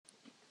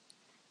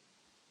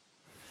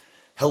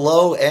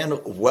Hello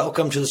and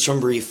welcome to the Swim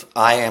Brief.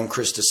 I am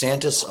Chris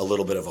DeSantis, a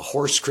little bit of a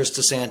horse Chris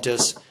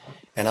DeSantis,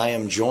 and I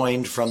am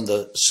joined from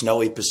the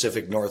snowy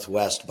Pacific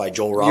Northwest by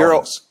Joel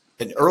Rollins.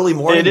 An early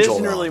morning, It is Joel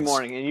an early Rollins.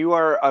 morning, and you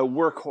are a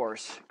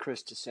workhorse,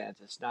 Chris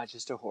DeSantis, not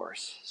just a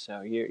horse.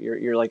 So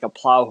you're like a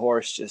plow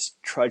horse just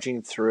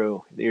trudging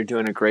through. You're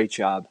doing a great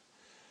job.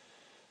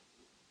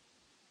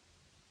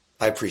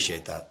 I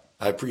appreciate that.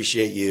 I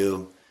appreciate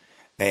you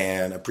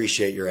and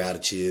appreciate your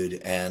attitude.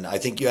 And I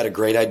think you had a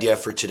great idea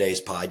for today's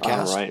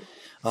podcast. All right.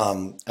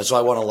 And so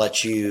I want to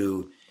let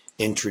you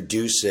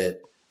introduce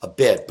it a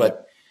bit.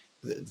 But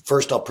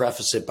first, I'll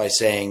preface it by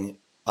saying,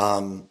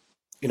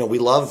 we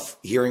love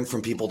hearing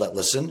from people that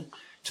listen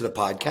to the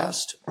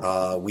podcast.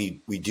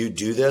 We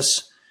do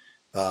this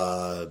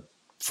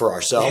for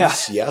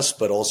ourselves, yes,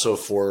 but also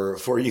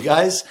for you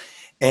guys.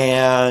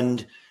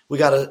 And we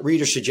got a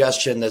reader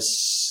suggestion that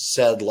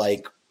said,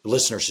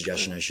 listener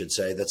suggestion, I should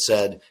say, that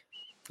said,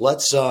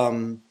 let's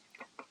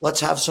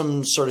have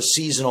some sort of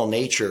seasonal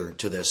nature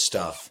to this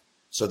stuff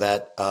so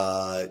that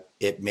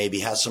it maybe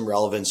has some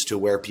relevance to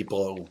where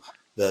people,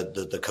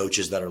 the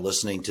coaches that are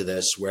listening to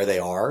this, where they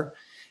are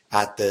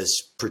at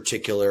this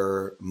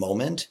particular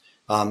moment.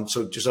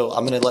 So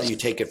I'm going to let you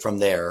take it from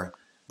there.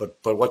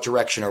 But what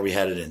direction are we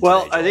headed in?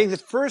 Well, today, I think the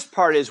first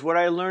part is what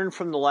I learned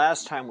from the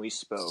last time we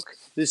spoke.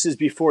 This is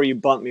before you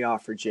bumped me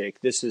off for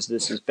Jake. This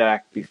is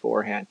back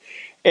beforehand.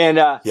 And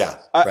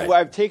right.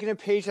 I've taken a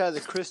page out of the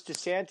Chris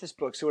DeSantis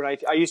book. So when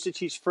I used to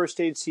teach first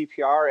aid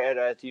CPR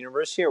at the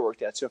university I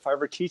worked at. So if I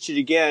ever teach it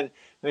again, I'm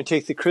going to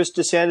take the Chris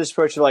DeSantis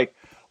approach of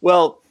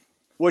well,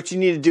 what you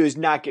need to do is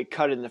not get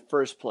cut in the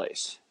first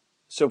place.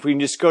 So if we can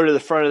just go to the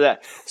front of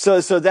that. So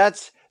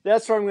that's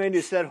what I'm going to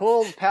do. So that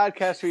whole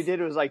podcast we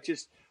did was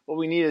just what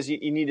we need is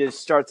you need to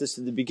start this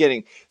at the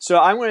beginning. So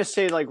I'm going to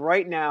say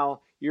right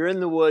now, you're in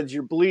the woods,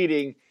 you're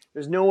bleeding.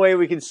 There's no way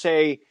we can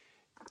say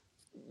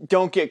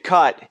don't get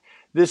cut.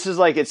 This is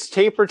it's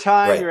taper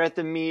time. Right. You're at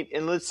the meet,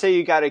 and let's say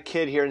you got a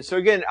kid here. And so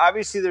again,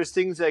 obviously there's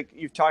things that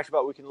you've talked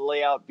about we can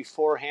lay out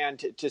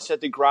beforehand to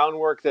set the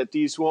groundwork that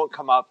these won't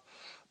come up.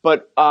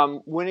 But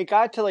when it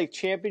got to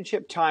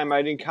championship time,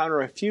 I'd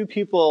encounter a few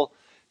people,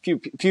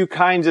 few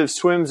kinds of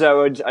swims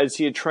I'd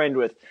see a trend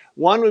with.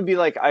 One would be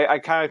I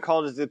kind of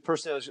called it the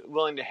person that was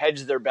willing to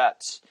hedge their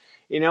bets.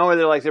 Where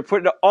they're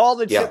putting all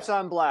the chips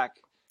on black,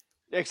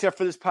 except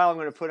for this pile I'm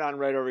going to put on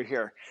right over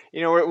here.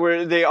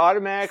 Where they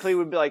automatically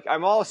would be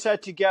I'm all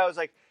set to go. I was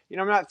I'm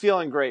not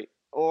feeling great.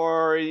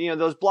 Or,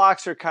 those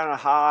blocks are kind of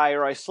high,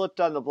 or I slipped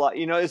on the block.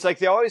 It's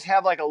they always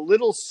have a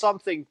little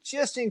something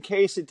just in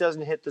case it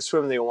doesn't hit the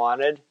swim they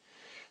wanted.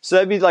 So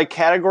that'd be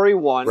category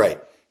one.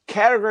 Right.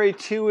 Category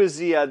two is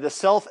the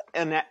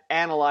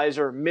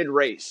self-analyzer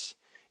mid-race.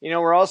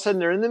 Where all of a sudden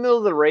they're in the middle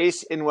of the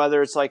race, and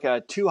whether it's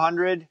a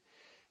 200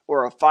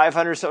 or a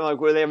 500, something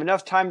where they have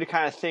enough time to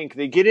kind of think.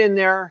 They get in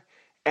there,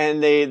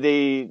 and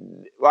I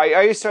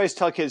used to always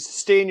tell kids,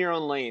 stay in your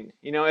own lane,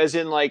 as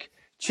in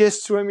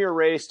just swim your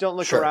race, don't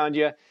look around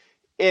you.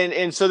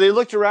 And so they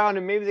looked around,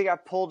 and maybe they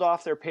got pulled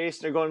off their pace,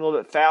 and they're going a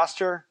little bit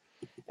faster.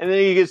 And then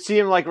you could see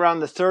them around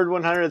the third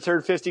 100,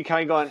 third 50,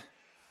 kind of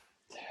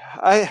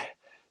going,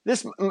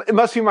 it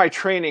must be my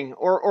training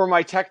or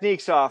my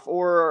technique's off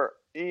or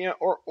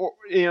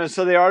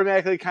so they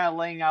automatically kind of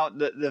laying out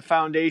the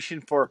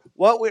foundation for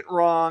what went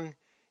wrong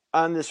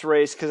on this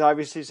race, because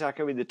obviously it's not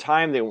going to be the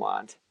time they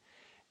want.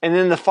 And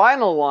then the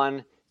final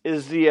one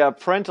is the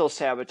parental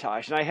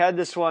sabotage. And I had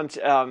this one.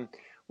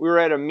 We were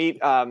at a meet.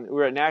 We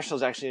were at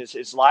Nationals actually.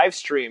 It's live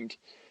streamed,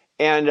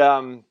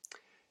 and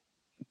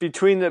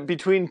between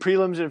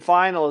prelims and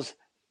finals,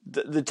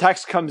 the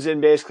text comes in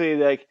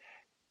basically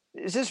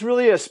is this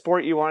really a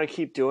sport you want to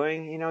keep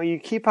doing? You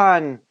keep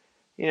on,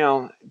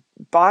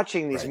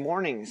 botching these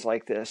mornings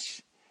like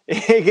this.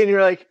 And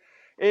you're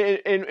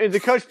and the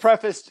coach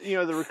prefaced,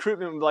 the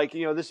recruitment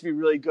this would be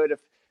really good if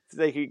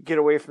they could get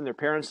away from their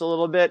parents a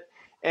little bit.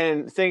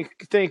 And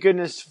thank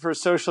goodness for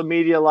social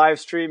media, live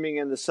streaming,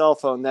 and the cell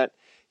phone that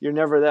you're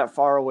never that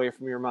far away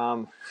from your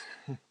mom.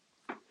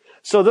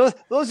 So those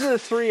are the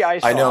three I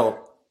saw. I know.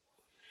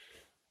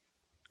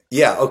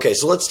 Yeah. Okay.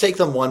 So let's take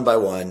them one by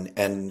one.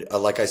 And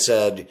like I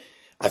said,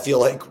 I feel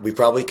like we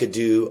probably could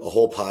do a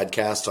whole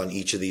podcast on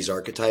each of these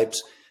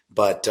archetypes,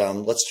 but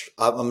I'm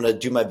going to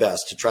do my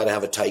best to try to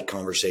have a tight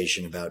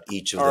conversation about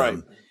each of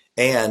them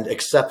and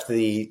accept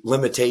the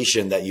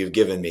limitation that you've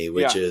given me,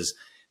 which is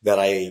that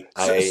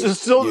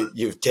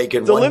you've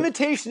taken the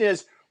limitation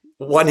is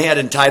one hand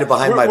and tied it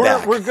behind my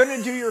back. We're going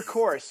to do your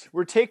course.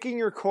 We're taking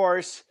your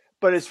course.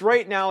 But it's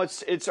right now,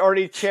 it's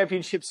already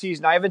championship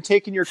season. I haven't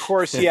taken your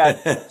course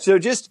yet. So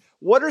just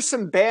what are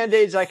some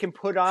Band-Aids I can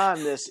put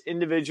on this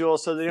individual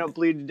so they don't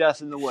bleed to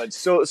death in the woods?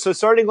 So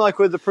starting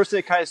with the person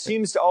that kind of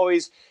seems to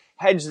always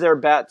hedge their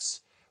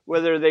bets,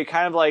 whether they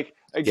kind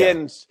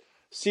of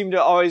seem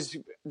to always,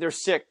 they're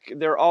sick.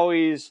 They're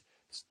always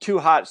too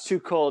hot, too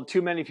cold,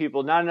 too many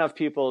people, not enough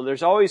people.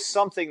 There's always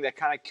something that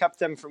kind of kept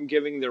them from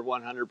giving their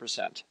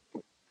 100%.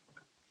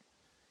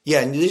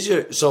 Yeah, and these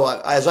are so.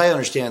 As I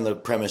understand the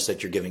premise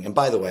that you're giving, and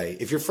by the way,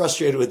 if you're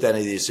frustrated with any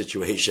of these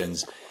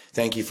situations,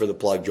 thank you for the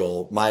plug,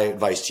 Joel. My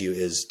advice to you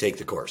is take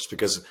the course,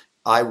 because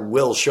I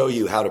will show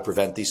you how to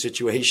prevent these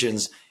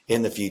situations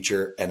in the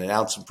future. And an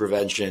ounce of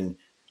prevention,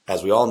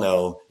 as we all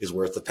know, is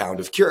worth a pound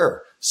of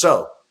cure.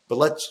 So, but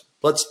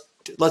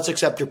let's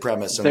accept your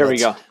premise, and there we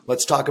go.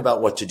 Let's talk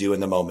about what to do in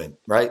the moment,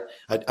 right?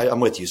 I'm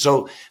with you.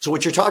 So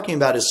what you're talking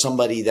about is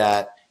somebody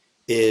that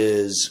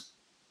is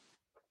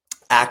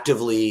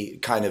actively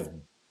kind of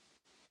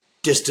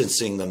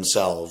distancing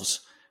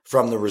themselves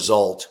from the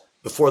result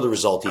before the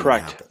result even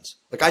Correct. happens.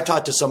 Like I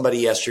talked to somebody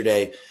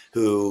yesterday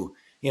who,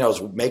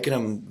 was making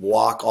them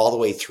walk all the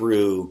way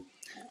through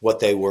what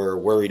they were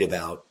worried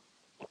about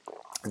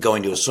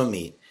going to a swim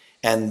meet.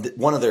 And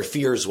one of their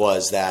fears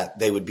was that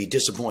they would be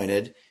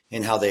disappointed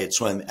in how they had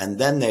swim, and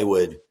then they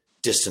would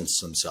distance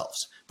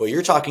themselves. But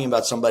you're talking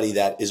about somebody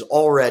that is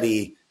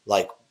already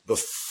like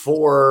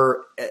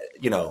before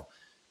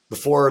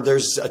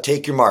there's a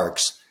take your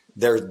marks,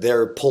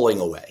 they're pulling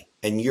away.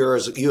 And you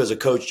as a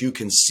coach, you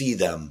can see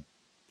them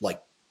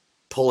like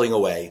pulling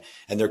away,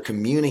 and they're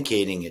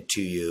communicating it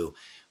to you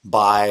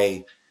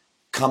by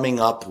coming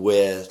up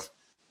with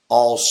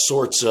all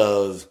sorts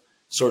of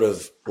sort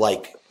of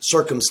like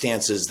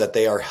circumstances that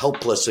they are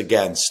helpless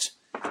against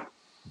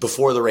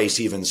before the race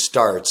even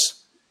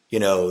starts,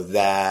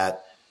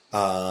 that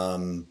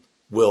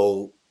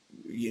will,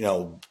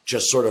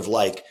 just sort of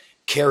like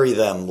carry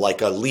them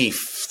like a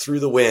leaf through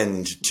the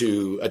wind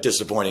to a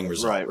disappointing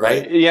result.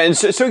 Right. Yeah. And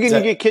so again,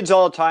 you get kids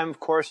all the time, of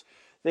course.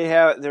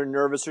 They're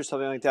nervous or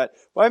something like that.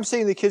 What I'm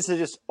saying, the kids are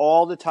just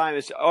all the time.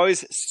 It's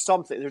always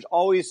something. There's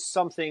always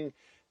something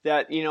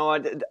that,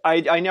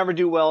 I never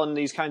do well in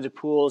these kinds of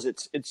pools.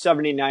 It's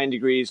 79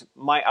 degrees.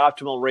 My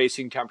optimal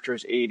racing temperature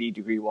is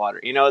 80-degree water.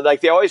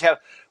 Like they always have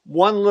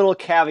one little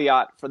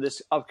caveat for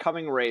this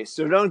upcoming race.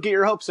 So don't get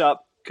your hopes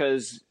up,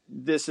 because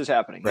this is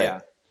happening. Right.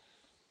 Yeah.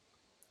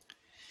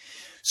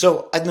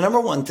 So the number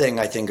one thing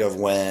I think of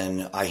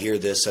when I hear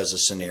this as a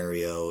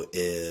scenario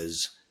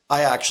is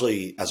I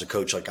actually, as a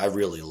coach, I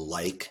really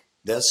like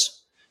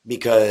this,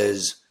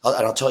 because,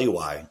 and I'll tell you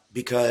why,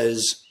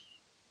 because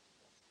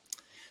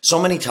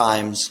so many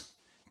times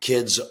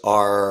kids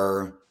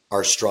are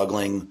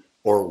struggling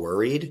or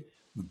worried,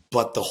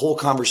 but the whole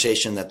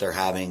conversation that they're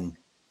having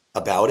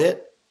about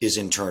it is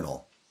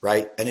internal,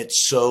 right? And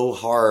it's so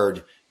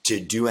hard to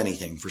do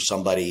anything for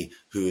somebody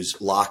who's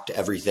locked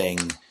everything,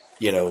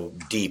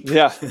 deep.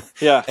 Yeah.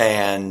 Yeah.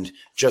 And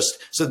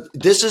so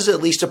this is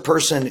at least a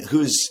person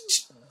who's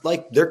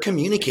like, they're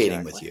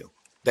communicating with you.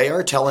 They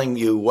are telling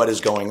you what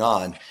is going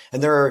on,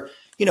 and they're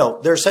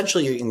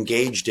essentially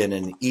engaged in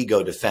an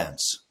ego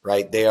defense,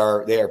 right? They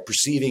are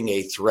perceiving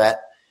a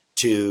threat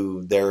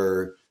to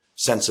their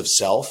sense of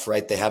self,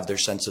 right? They have their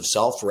sense of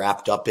self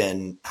wrapped up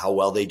in how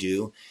well they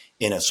do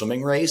in a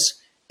swimming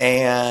race.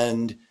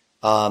 And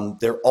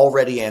they're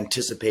already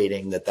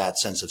anticipating that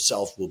sense of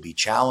self will be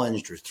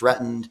challenged or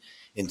threatened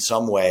in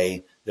some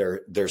way.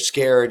 They're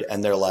scared,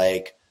 and they're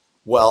like,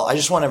 well, I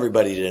just want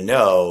everybody to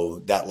know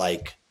that,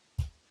 like,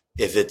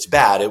 if it's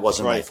bad, it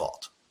wasn't my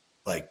fault.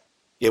 Like,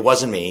 it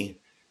wasn't me.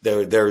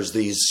 There's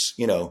these,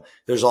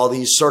 there's all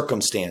these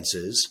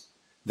circumstances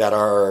that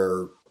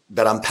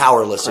I'm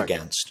powerless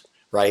against,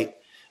 right?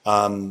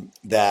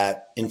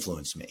 That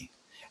influence me.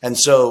 And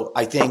so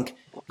I think,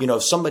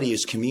 if somebody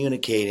is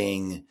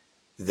communicating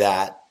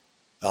that,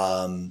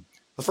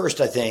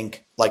 first, I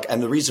think,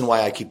 and the reason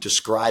why I keep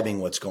describing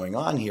what's going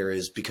on here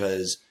is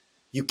because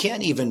you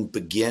can't even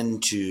begin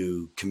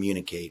to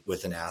communicate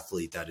with an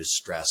athlete that is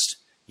stressed,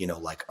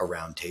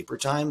 around taper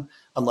time,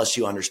 unless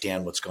you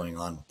understand what's going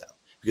on with them.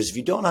 Because if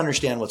you don't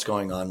understand what's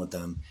going on with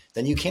them,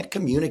 then you can't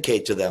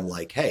communicate to them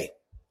like, hey,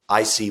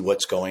 I see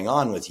what's going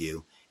on with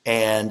you.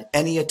 And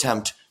any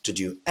attempt to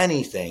do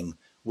anything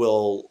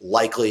will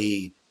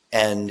likely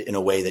end in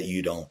a way that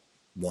you don't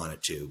want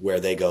it to, where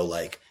they go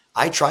like,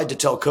 I tried to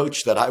tell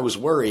coach that I was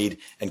worried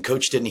and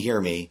coach didn't hear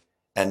me.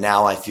 And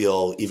now I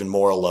feel even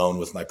more alone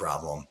with my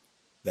problem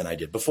than I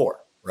did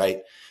before.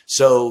 Right.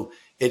 So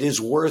it is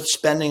worth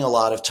spending a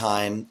lot of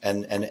time.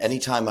 And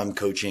anytime I'm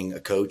coaching a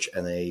coach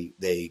and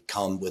they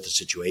come with a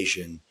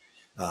situation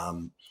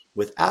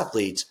with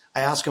athletes,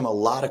 I ask them a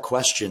lot of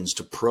questions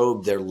to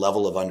probe their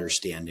level of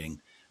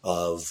understanding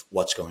of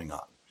what's going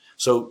on.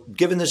 So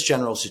given this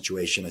general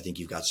situation, I think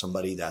you've got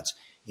somebody that's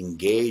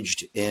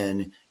engaged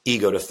in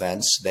ego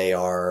defense. They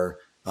are,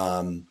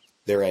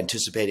 they're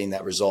anticipating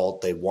that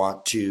result. They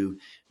want to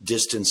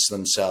distance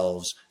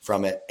themselves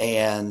from it,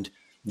 and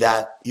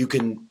that you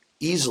can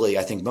easily,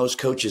 I think most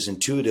coaches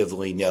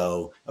intuitively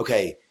know,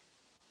 okay,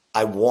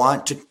 I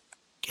want to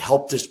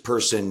help this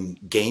person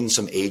gain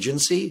some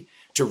agency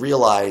to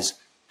realize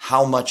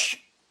how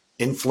much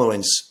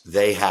influence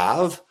they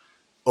have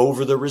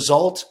over the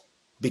result,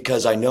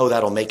 because I know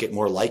that'll make it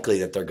more likely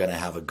that they're going to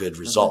have a good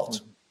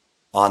result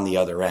on the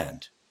other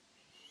end.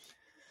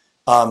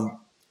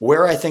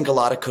 Where I think a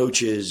lot of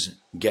coaches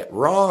get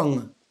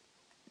wrong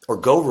or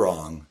go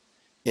wrong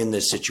in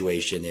this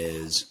situation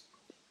is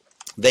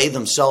they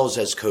themselves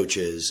as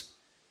coaches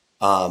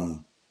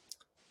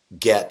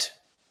get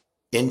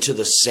into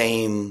the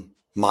same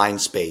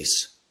mind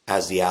space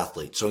as the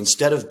athlete. So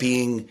instead of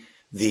being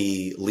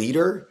the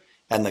leader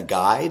and the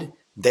guide,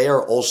 they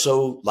are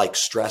also like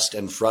stressed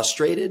and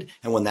frustrated.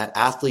 And when that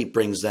athlete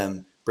brings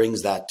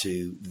that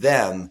to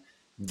them,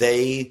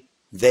 they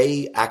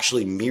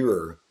actually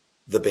mirror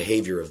the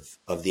behavior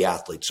of the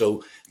athlete.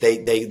 So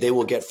they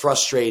will get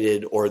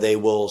frustrated, or they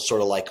will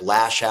sort of like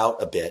lash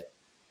out a bit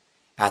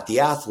at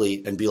the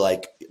athlete and be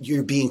like,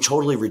 you're being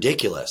totally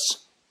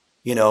ridiculous.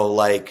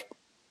 Like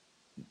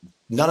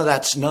none of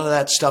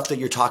that stuff that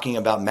you're talking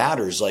about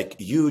matters. Like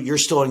you're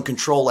still in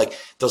control. Like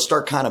they'll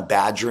start kind of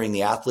badgering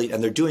the athlete,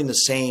 and they're doing the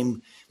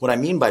same. What I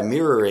mean by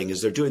mirroring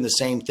is they're doing the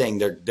same thing.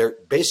 They're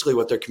basically,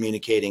 what they're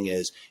communicating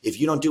is, if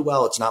you don't do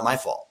well, it's not my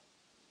fault.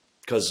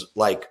 Because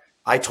like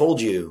I told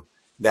you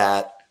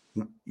that,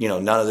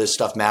 none of this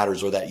stuff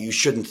matters, or that you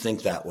shouldn't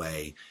think that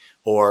way,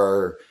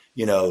 or,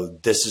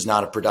 this is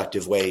not a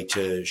productive way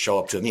to show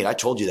up to a meet. I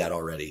told you that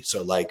already.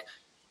 So like,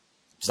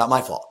 it's not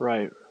my fault.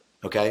 Right.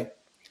 Okay.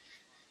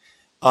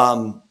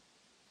 One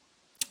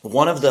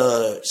of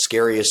the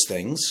scariest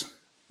things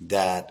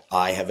that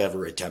I have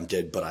ever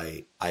attempted, but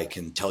I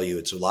can tell you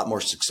it's a lot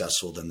more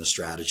successful than the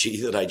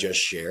strategy that I just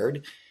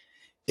shared,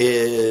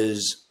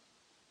 is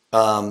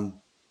you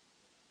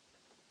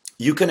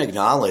can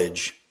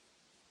acknowledge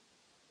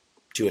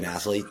to an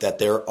athlete that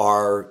there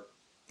are,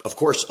 of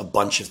course, a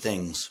bunch of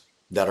things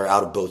that are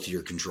out of both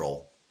your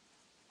control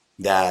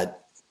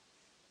that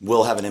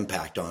will have an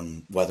impact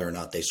on whether or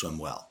not they swim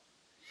well.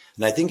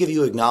 And I think if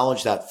you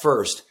acknowledge that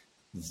first,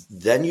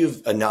 then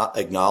you've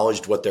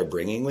acknowledged what they're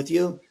bringing with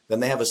you. Then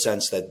they have a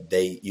sense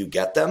that you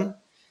get them,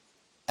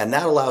 and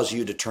that allows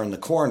you to turn the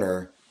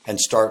corner and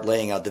start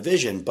laying out the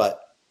vision. But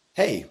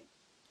hey,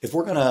 if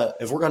we're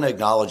gonna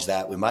acknowledge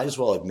that, we might as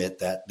well admit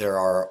that there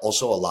are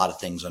also a lot of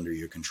things under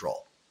your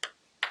control,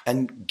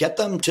 and get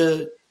them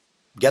to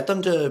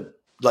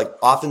like.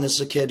 Often this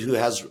is a kid who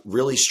has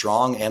really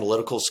strong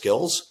analytical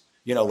skills.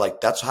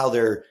 Like that's how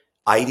they're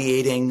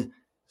ideating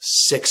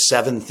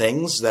 6-7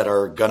 things that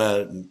are going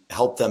to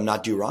help them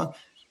not do wrong.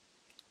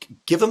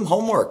 Give them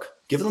homework.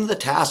 Give them the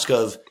task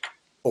of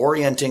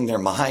orienting their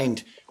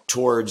mind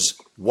towards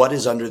what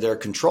is under their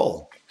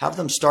control. Have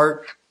them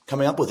start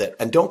coming up with it,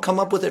 and don't come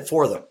up with it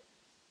for them.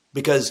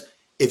 Because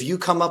if you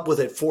come up with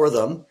it for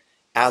them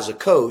as a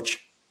coach,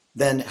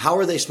 then how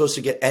are they supposed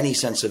to get any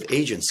sense of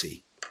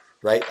agency,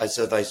 right?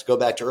 If I go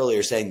back to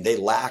earlier saying they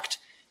lacked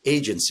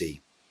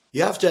agency,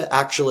 you have to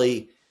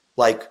actually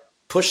like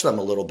push them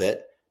a little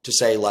bit to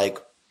say like,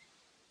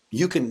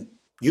 you can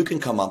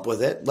come up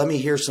with it. Let me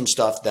hear some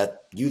stuff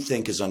that you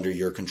think is under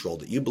your control,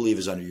 that you believe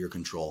is under your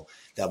control,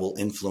 that will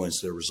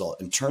influence the result,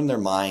 and turn their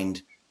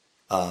mind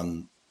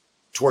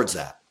towards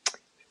that.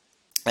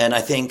 And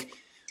I think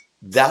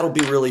that'll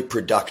be really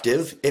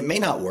productive. It may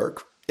not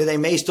work. They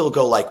may still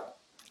go like,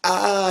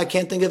 I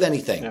can't think of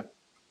anything. Yeah.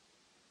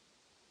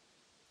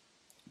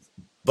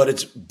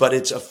 But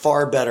it's a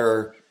far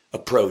better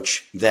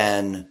approach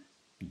than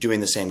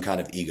doing the same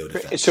kind of ego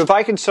defense. So if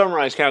I can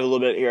summarize kind of a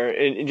little bit here,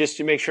 and just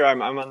to make sure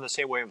I'm on the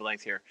same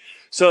wavelength here.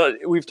 So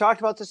we've talked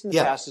about this in the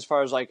past, as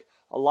far as like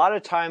a lot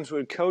of times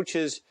when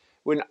coaches,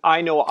 when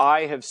I know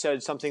I have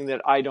said something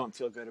that I don't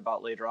feel good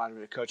about later on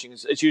in coaching,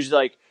 it's usually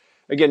like,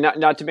 again,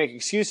 not to make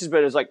excuses,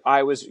 but it's like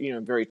I was,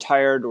 very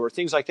tired or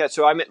things like that.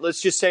 So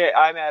let's just say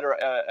I'm at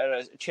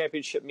a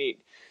championship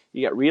meet.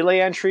 You got relay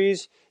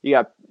entries. You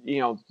got,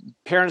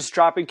 parents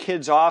dropping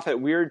kids off at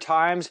weird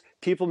times,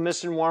 people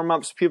missing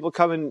warm-ups, people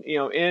coming,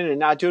 in and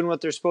not doing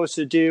what they're supposed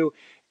to do.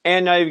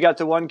 And now you've got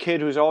the one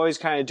kid who's always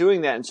kind of doing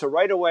that. And so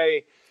right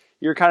away,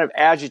 you're kind of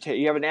agitated.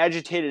 You have an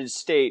agitated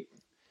state.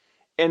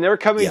 And they're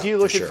coming to you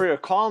looking for a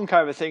calm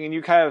kind of a thing. And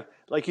you kind of,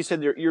 like you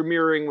said, you're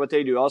mirroring what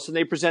they do. All of a sudden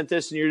they present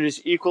this, and you're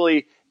just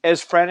equally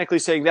as frantically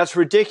saying, that's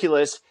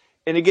ridiculous.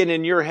 And again,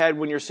 in your head,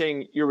 when you're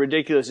saying you're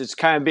ridiculous, it's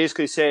kind of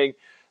basically saying,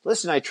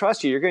 listen, I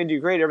trust you. You're going to do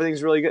great.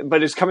 Everything's really good.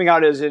 But it's coming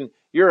out as in,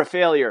 you're a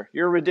failure.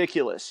 You're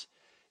ridiculous.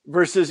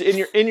 Versus in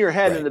your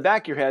head, right. In the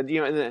back of your head,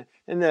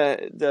 in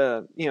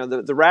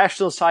the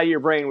rational side of your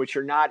brain, which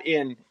you're not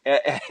in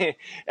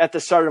at the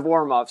start of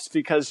warm-ups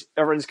because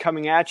everyone's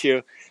coming at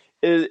you,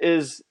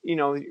 is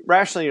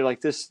rationally you're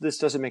like, this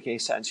doesn't make any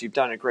sense. You've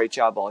done a great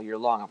job all year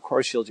long. Of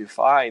course you'll do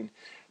fine.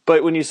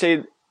 But when you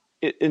say,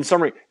 in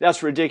summary,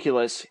 that's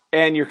ridiculous,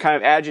 and you're kind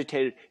of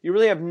agitated, you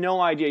really have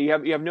no idea.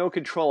 You have no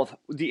control of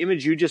the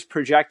image you just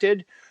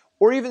projected,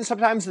 or even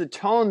sometimes the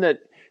tone that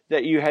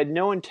you had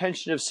no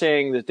intention of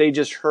saying that they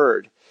just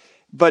heard.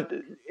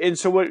 And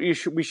so what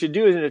we should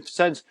do is, in a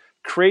sense,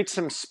 create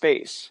some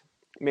space,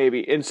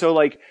 maybe. And so,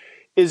 like,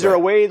 is there a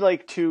way,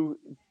 like, to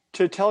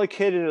tell a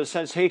kid, in a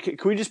sense, hey,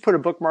 can we just put a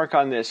bookmark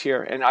on this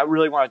here? And I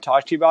really want to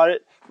talk to you about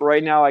it. But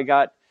right now I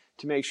got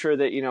to make sure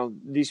that,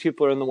 these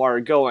people are in the water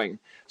going.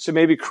 So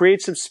maybe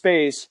create some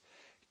space,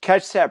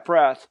 catch that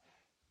breath,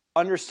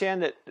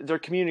 understand that they're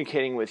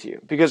communicating with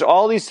you. Because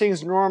all these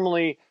things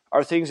normally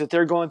are things that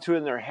they're going through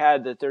in their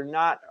head that they're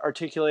not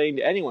articulating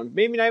to anyone.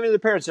 Maybe not even the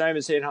parents, not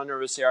even saying how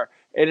nervous they are.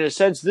 And in a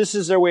sense, this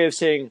is their way of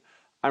saying,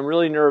 I'm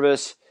really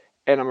nervous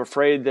and I'm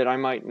afraid that I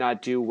might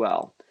not do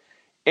well.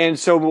 And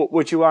so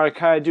what you want to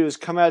kind of do is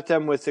come at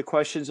them with the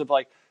questions of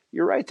like,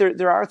 you're right,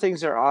 there are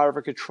things that are out of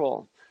our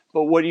control.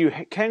 But what you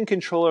can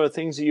control are the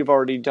things that you've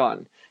already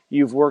done.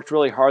 You've worked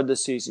really hard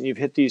this season. You've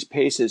hit these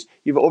paces.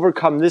 You've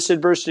overcome this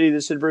adversity,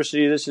 this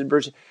adversity, this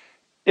adversity.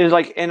 It's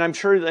like, and I'm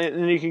sure,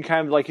 and you can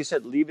kind of, like you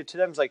said, leave it to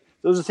them. It's like,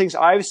 those are things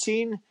I've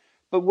seen,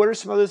 but what are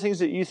some other things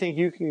that you think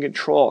you can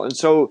control? And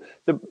so,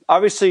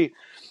 obviously,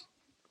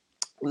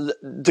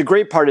 the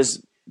great part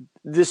is,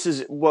 this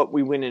is what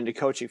we went into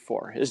coaching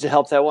for, is to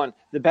help that one.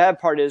 The bad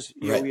part is,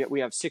 we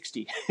have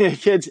 60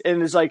 kids,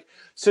 and it's like,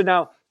 so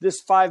now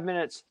this 5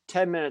 minutes,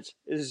 10 minutes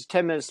is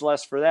 10 minutes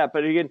less for that.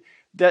 But again,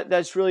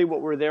 that's really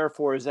what we're there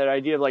for, is that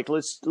idea of like,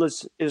 let's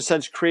in a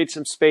sense create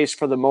some space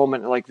for the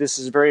moment. Like, this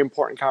is a very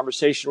important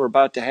conversation we're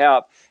about to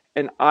have,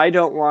 and I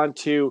don't want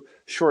to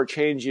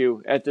shortchange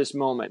you at this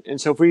moment. And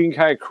so if we can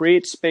kind of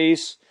create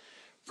space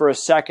for a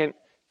second,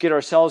 get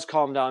ourselves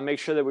calmed down, make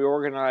sure that we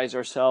organize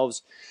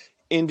ourselves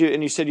into,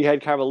 and you said you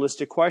had kind of a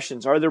list of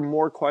questions. Are there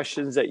more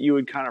questions that you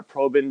would kind of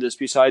probe into this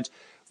besides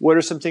what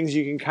are some things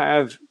you can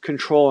kind of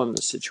control in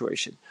this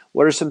situation?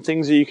 What are some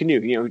things that you can do?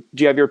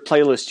 Do you have your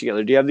playlist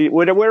together? Do you have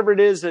whatever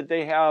it is that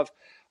they have,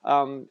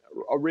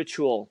 a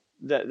ritual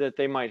that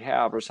they might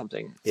have or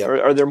something? Yep.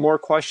 Are there more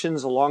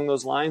questions along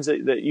those lines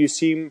that you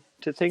seem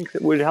to think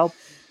that would help?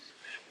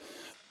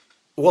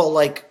 Well,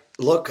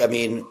 look, I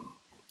mean,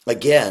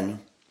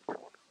 again,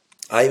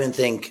 I even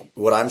think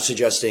what I'm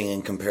suggesting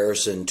in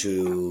comparison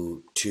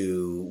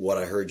to what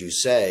I heard you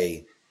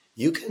say,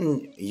 you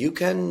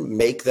can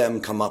make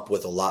them come up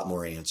with a lot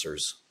more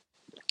answers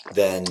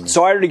than.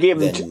 So I already gave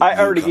them. I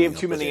already gave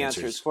too many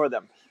answers for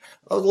them.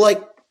 Oh,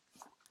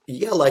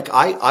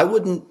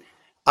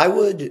 I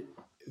would.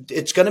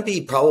 It's going to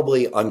be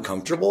probably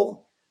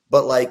uncomfortable,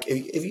 but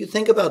if you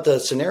think about the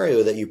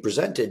scenario that you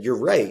presented, you're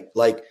right.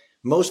 Like,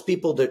 most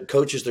people, that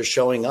coaches, they're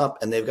showing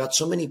up and they've got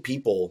so many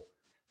people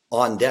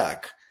on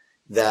deck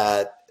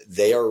that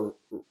they are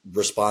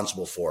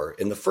responsible for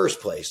in the first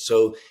place.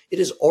 So it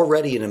is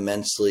already an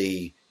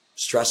immensely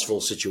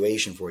stressful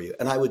situation for you.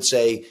 And I would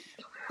say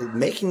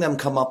making them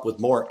come up with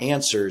more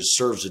answers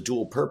serves a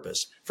dual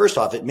purpose. First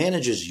off, it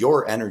manages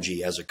your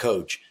energy as a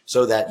coach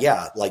so that,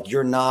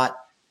 you're not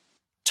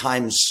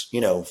times,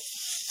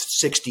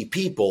 60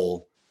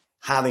 people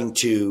having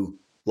to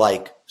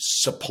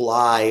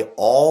supply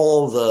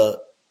all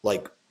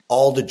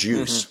the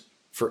juice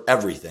for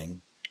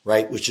everything.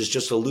 Right. Which is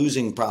just a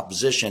losing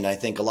proposition. I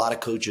think a lot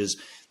of coaches,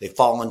 they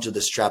fall into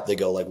this trap. They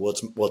go well,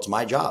 it's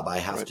my job. I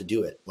have to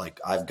do it.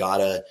 I've got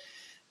to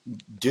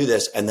do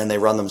this. And then they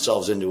run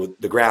themselves into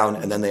the ground,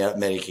 and then they end up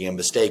making a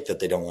mistake that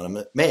they don't want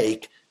to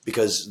make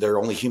because they're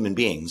only human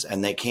beings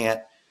and they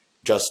can't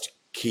just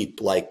keep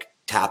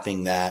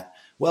tapping that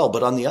well.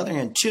 But on the other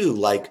hand too,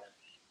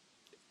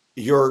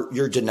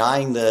 you're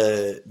denying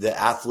the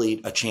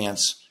athlete a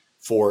chance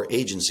for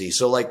agency.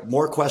 So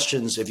more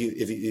questions, if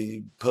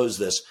you pose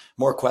this,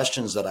 more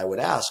questions that I would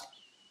ask,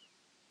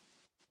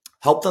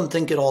 help them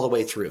think it all the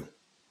way through.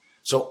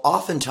 So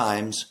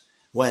oftentimes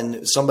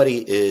when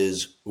somebody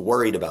is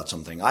worried about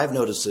something, I've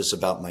noticed this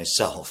about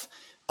myself.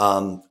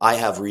 I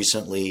have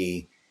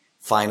recently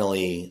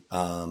finally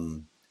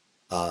gotten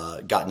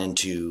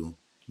into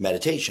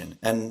meditation,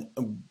 and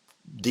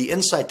the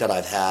insight that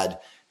I've had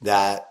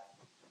that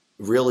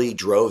really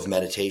drove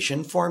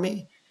meditation for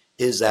me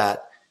is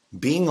that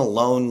being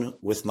alone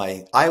with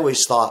I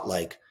always thought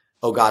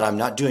oh God, I'm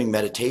not doing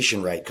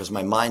meditation right because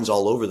my mind's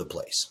all over the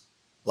place.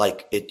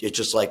 It's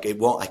just it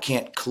won't, I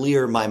can't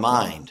clear my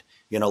mind,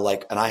 and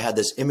I had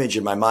this image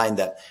in my mind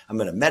that I'm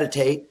going to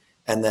meditate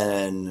and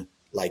then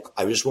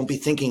I just won't be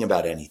thinking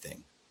about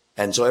anything.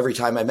 And so every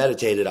time I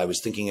meditated, I was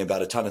thinking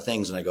about a ton of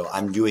things and I go,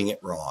 I'm doing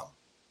it wrong.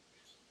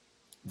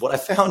 What I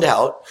found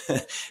out,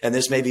 and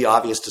this may be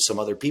obvious to some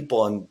other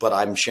people, but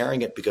I'm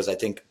sharing it because I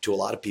think to a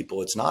lot of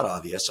people it's not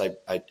obvious.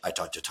 I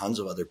talk to tons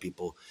of other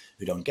people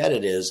who don't get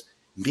it, is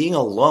being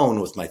alone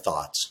with my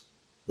thoughts,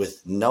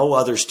 with no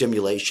other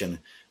stimulation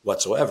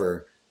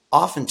whatsoever.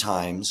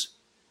 Oftentimes,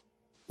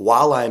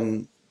 while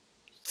I'm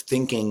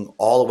thinking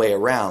all the way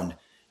around,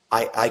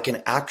 I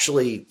can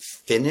actually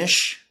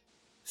finish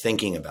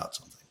thinking about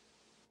something,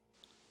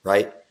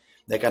 right?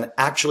 They can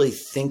actually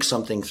think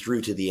something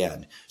through to the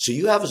end. So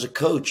you have, as a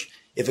coach,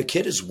 if a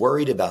kid is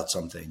worried about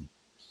something,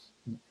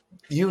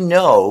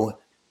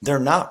 they're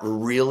not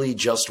really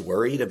just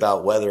worried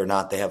about whether or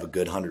not they have a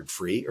good 100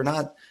 free or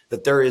not,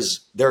 that there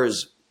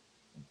is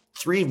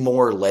 3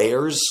 more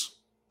layers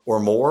or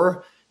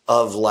more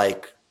of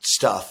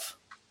stuff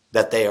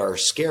that they are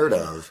scared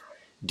of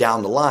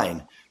down the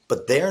line,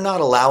 but they're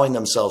not allowing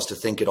themselves to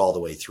think it all the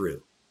way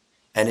through.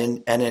 And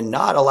in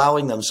not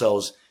allowing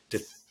themselves to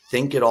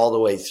think it all the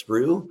way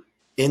through,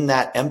 in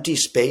that empty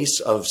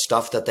space of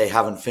stuff that they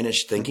haven't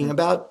finished thinking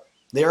about,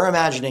 they are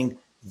imagining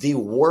the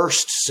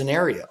worst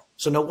scenario.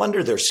 So no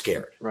wonder they're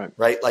scared, right?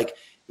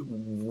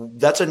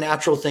 That's a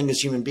natural thing as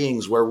human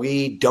beings, where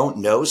we don't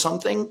know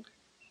something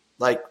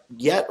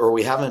yet, or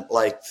we haven't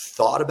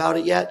thought about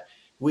it yet.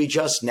 We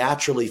just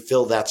naturally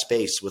fill that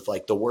space with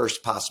the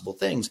worst possible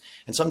things.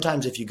 And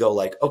sometimes if you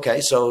go okay,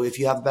 so if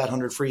you have a bad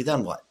 100 free,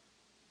 then what?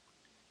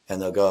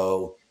 And they'll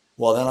go,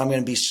 well, then I'm going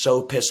to be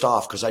so pissed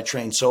off because I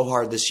trained so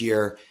hard this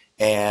year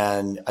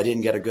and I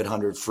didn't get a good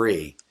 100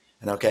 free.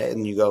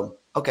 And you go,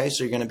 okay,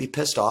 so you're going to be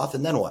pissed off.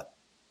 And then what?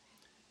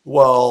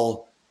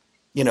 Well,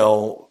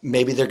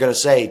 maybe they're going to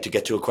say, to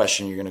get to a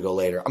question, you're going to go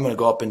later, I'm going to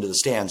go up into the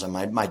stands and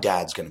my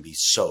dad's going to be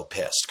so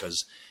pissed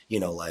because,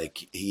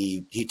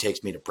 he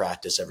takes me to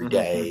practice every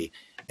day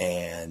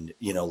and,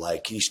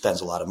 he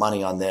spends a lot of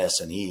money on this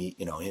and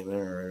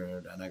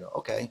and I go,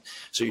 okay,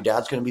 so your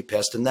dad's going to be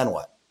pissed. And then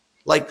what?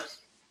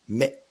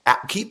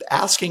 Keep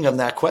asking them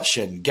that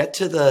question, get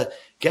to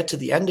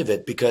the end of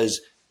it, because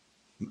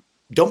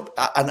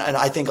and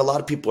I think a lot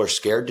of people are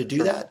scared to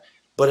do that.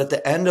 But at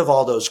the end of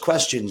all those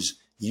questions,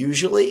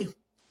 usually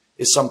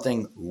is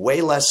something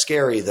way less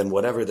scary than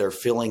whatever they're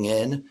filling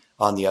in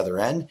on the other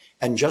end.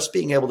 And just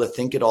being able to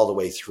think it all the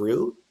way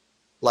through,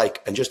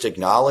 and just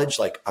acknowledge,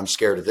 I'm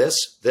scared of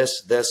this,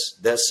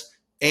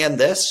 and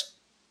this.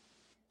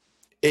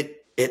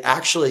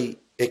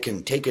 It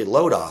can take a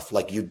load off.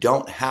 You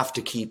don't have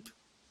to keep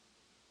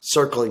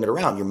circling it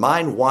around. Your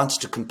mind wants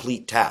to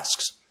complete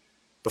tasks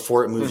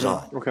before it moves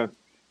on. Okay.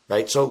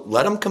 Right. So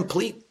let them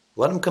complete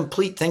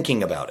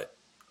thinking about it.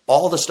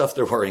 All the stuff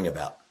they're worrying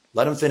about,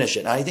 let them finish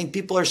it. And I think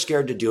people are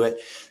scared to do it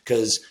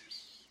because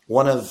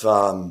one of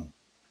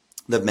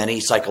the many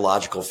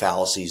psychological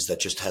fallacies that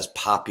just has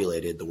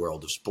populated the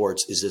world of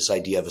sports is this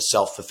idea of a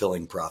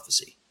self-fulfilling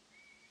prophecy.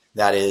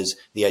 That is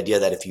the idea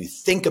that if you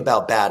think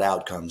about bad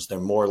outcomes, they're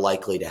more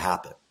likely to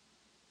happen.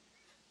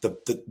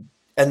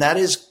 And that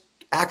is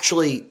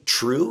actually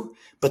true,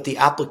 but the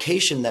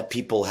application that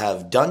people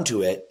have done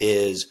to it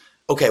is,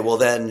 okay, well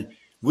then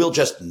we'll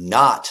just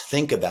not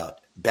think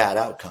about bad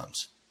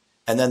outcomes.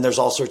 And then there's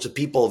all sorts of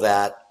people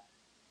that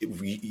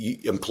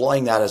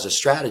employing that as a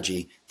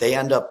strategy, they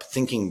end up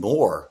thinking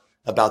more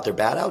about their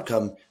bad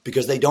outcome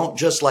because they don't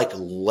just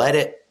let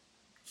it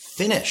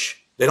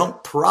finish. They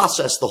don't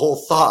process the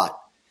whole thought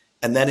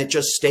and then it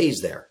just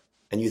stays there.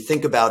 And you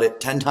think about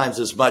it 10 times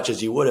as much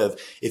as you would have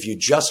if you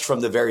just from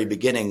the very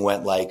beginning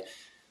went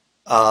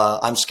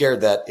I'm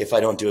scared that if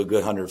I don't do a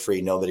good 100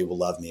 free, nobody will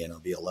love me and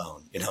I'll be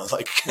alone.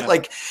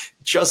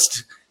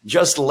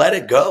 Just let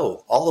it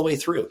go all the way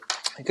through.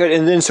 Good.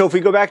 And then, so if we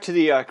go back to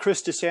the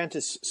Chris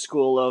DeSantis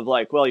school of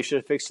you should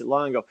have fixed it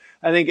long ago.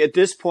 I think at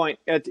this point,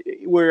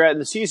 we're at in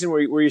the season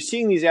where you're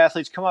seeing these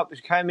athletes come up. It's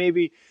kind of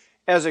maybe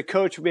as a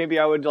coach, maybe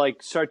I would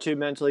start to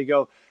mentally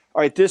go,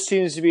 all right, this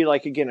seems to be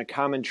again, a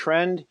common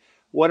trend.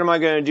 What am I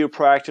going to do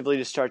proactively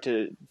to start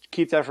to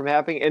keep that from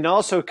happening? And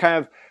also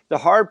kind of the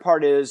hard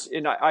part is,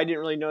 and I didn't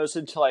really notice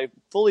until I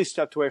fully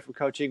stepped away from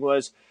coaching,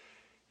 was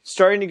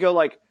starting to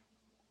go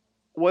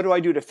what do I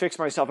do to fix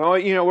myself? And,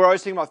 we're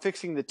always thinking about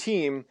fixing the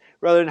team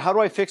rather than how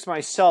do I fix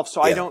myself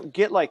so I don't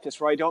get like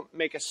this, where I don't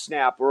make a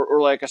snap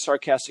or a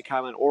sarcastic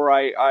comment, or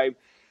I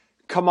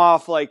come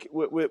off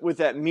with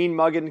that mean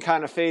mugging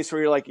kind of face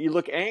where you're you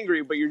look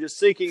angry, but you're just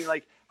thinking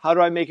how do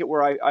I make it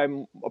where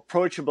I'm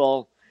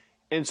approachable,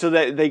 and so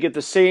that they get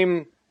the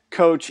same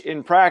coach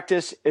in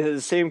practice and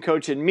the same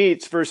coach in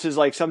meets versus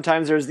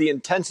sometimes there's the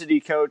intensity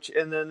coach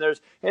and then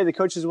there's, hey, the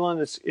coach is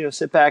willing to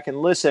sit back and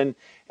listen,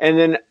 and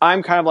then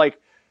I'm kind of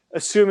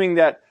assuming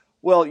that,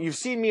 well, you've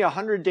seen me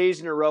 100 days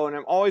in a row and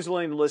I'm always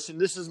willing to listen.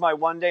 This is my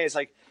one day. It's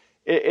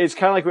it's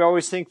kind of we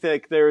always think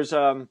that there's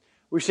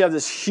we should have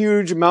this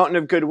huge mountain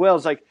of goodwill.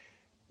 It's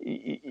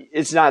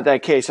it's not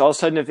that case. All of a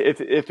sudden,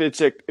 if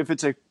it's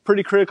a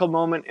pretty critical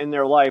moment in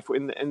their life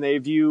and they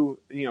view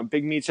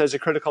big meets as a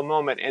critical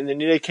moment, and then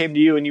they came to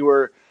you and you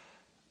were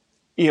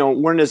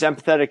weren't as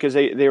empathetic as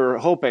they were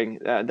hoping,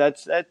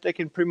 that they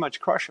can pretty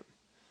much crush them.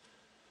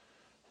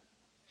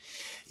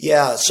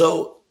 Yeah.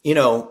 So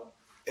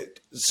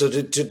So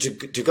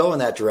to go in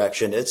that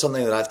direction, it's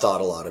something that I've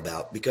thought a lot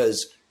about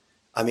because,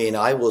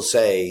 I will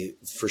say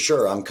for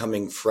sure I'm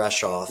coming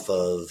fresh off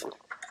of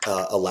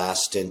a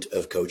last stint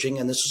of coaching,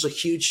 and this was a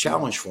huge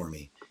challenge for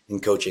me in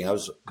coaching. I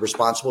was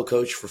responsible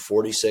coach for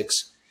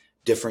 46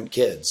 different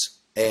kids,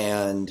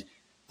 and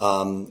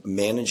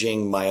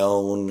managing my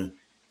own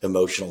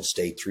emotional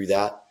state through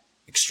that,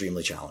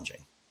 extremely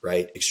challenging,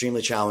 right?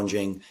 Extremely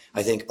challenging.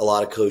 I think a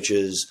lot of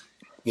coaches,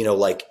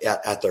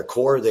 at their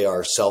core, they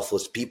are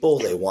selfless people.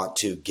 They want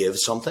to give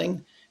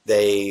something.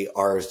 They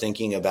are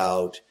thinking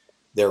about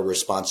their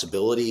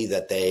responsibility,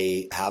 that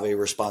they have a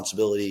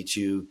responsibility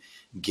to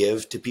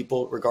give to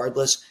people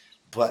regardless.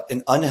 But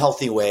an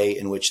unhealthy way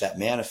in which that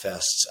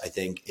manifests, I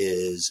think,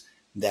 is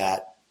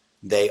that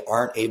they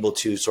aren't able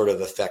to sort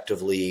of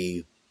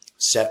effectively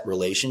set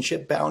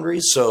relationship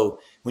boundaries. So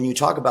when you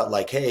talk about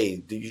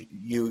hey,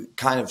 you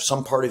kind of,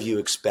 some part of you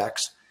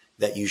expects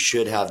that you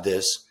should have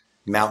this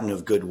mountain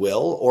of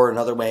goodwill, or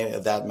another way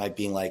of that might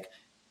be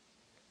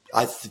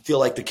I feel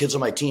like the kids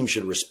on my team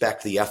should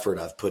respect the effort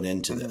I've put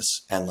into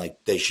this, and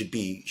they should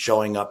be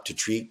showing up to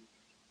treat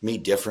me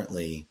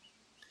differently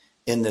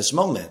in this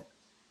moment.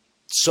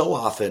 So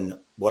often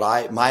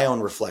my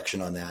own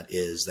reflection on that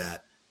is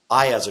that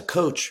I, as a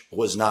coach,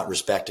 was not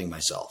respecting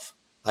myself.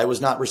 I was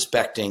not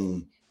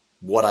respecting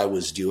what I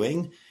was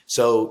doing.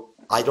 So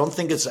I don't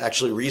think it's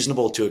actually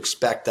reasonable to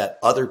expect that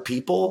other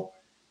people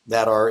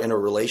that are in a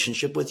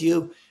relationship with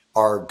you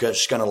are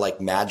just going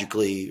to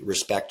magically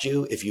respect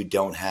you if you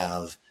don't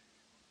have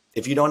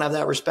if you don't have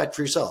that respect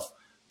for yourself.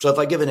 So if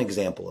I give an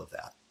example of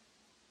that,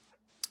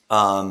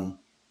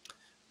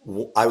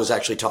 I was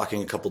actually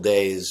talking a couple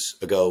days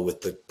ago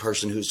with the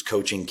person who's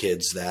coaching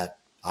kids that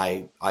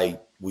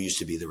we used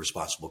to be the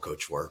responsible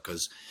coach for,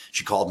 because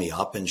she called me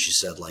up and she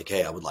said like,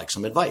 hey, I would like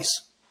some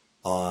advice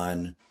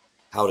on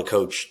how to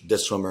coach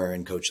this swimmer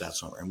and coach that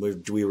swimmer. And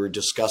we were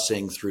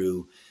discussing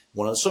through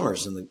one of the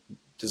swimmers, and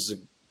this is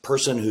a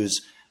person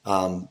who's,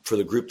 for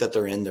the group that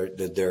they're in,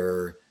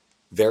 they're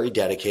very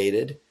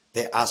dedicated.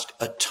 They ask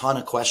a ton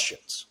of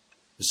questions.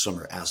 The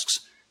swimmer asks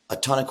a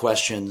ton of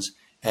questions,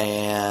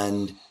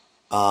 and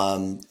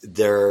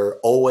they're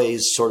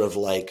always sort of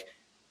like,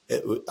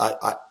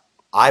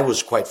 I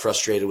was quite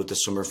frustrated with the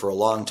swimmer for a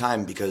long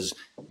time, because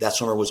that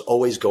swimmer was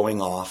always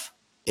going off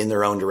in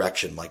their own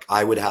direction. Like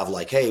I would have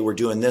like, hey, we're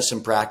doing this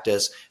in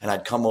practice, and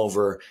I'd come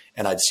over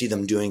and I'd see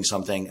them doing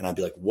something and I'd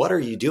be like, what are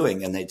you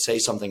doing? And they'd say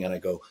something and I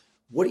go,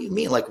 what do you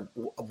mean? Like,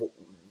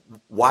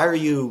 why are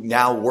you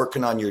now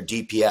working on your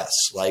DPS?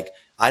 Like,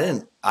 I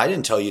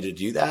didn't tell you to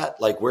do that.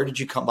 Like, where did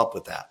you come up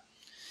with that?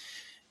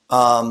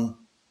 And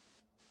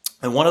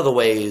one of the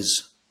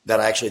ways that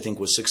I actually think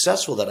was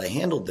successful that I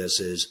handled this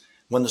is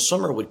when the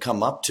swimmer would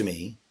come up to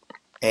me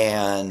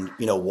and,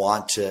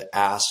 want to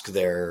ask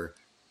their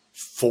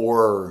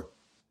 4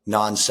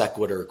 non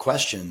sequitur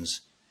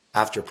questions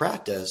after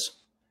practice,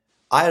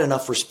 I had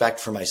enough respect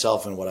for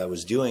myself and what I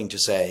was doing to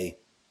say,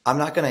 I'm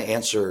not going to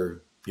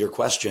answer your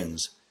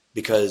questions,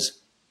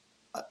 because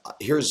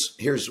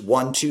here's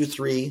 1, 2,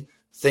 3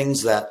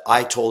 things that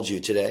I told you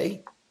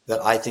today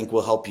that I think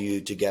will help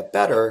you to get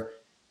better.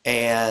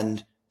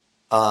 And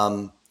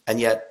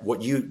yet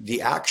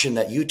the action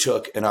that you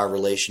took in our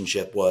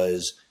relationship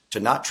was to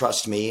not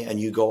trust me, and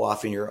you go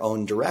off in your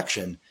own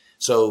direction.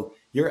 So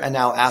you're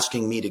now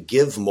asking me to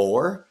give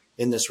more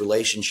in this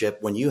relationship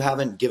when you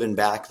haven't given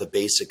back the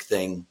basic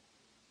thing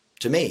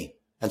to me.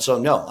 And so,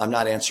 no, I'm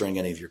not answering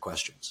any of your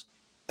questions.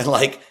 And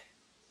like,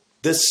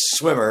 this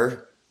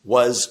swimmer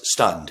was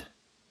stunned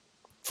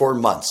for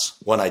months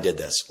when I did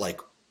this.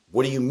 Like,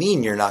 what do you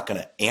mean you're not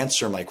going to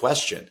answer my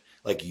question?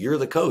 Like, you're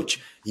the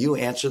coach. You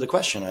answer the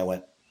question. I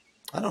went,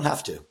 I don't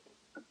have to.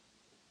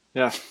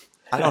 Yeah.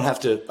 I don't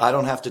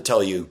have to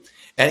tell you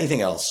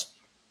anything else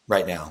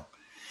right now.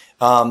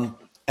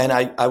 And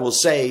I will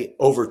say,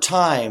 over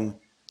time,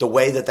 the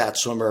way that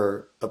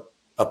swimmer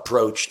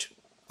approached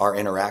our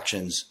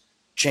interactions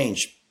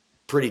changed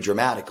pretty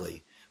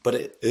dramatically. But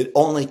it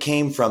only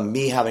came from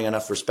me having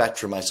enough respect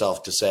for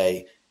myself to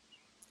say,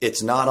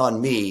 it's not on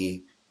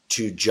me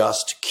to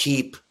just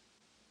keep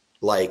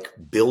like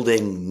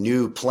building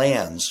new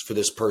plans for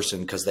this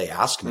person because they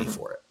ask me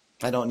for it.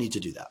 I don't need to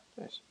do that.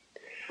 Nice.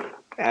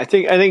 I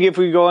think if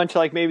we go into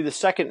like maybe the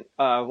second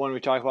one we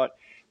talk about,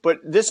 but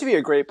this would be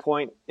a great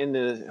point in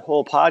the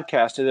whole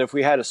podcast, is if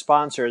we had a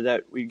sponsor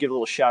that we'd give a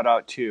little shout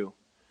out to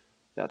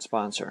that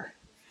sponsor.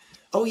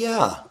 Oh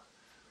yeah.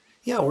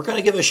 Yeah, we're going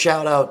to give a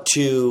shout out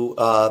to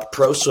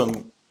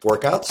ProSwim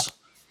Workouts,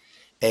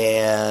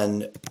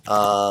 and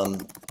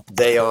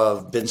they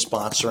have been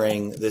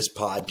sponsoring this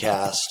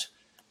podcast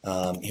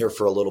here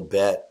for a little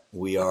bit.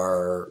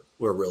 We're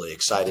really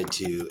excited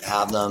to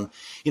have them.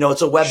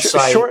 It's a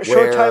website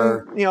short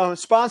time,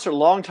 sponsor,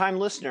 long time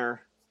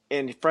listener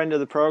and friend of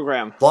the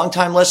program. Long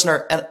time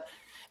listener,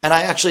 and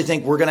I actually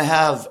think we're going to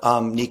have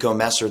Nico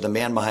Messer, the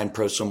man behind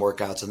ProSwim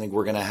Workouts. I think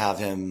we're going to have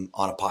him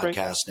on a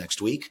podcast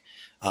next week.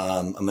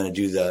 I'm going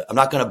to I'm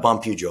not going to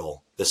bump you,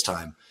 Joel, this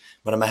time,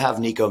 but I'm going to have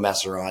Nico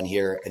Messer on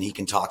here, and he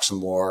can talk some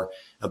more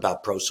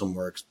about ProSwim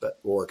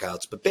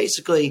Workouts. But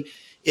basically,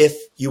 if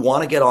you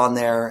want to get on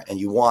there and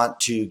you want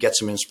to get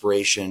some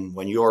inspiration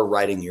when you're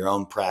writing your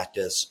own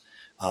practice,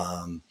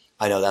 I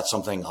know that's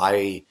something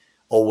I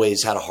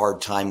always had a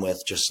hard time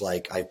with. Just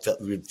like I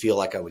would feel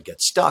like I would get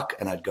stuck,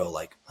 and I'd go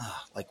like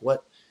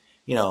what,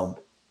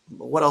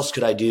 what else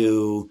could I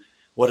do?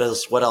 What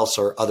else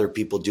are other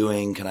people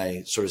doing? Can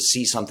I sort of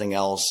see something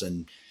else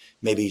and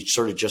maybe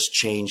sort of just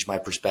change my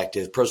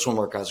perspective? ProSwim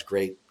Workout is a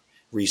great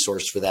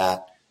resource for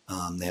that.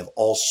 They have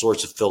all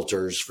sorts of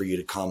filters for you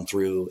to come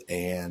through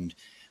and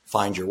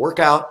find your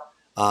workout.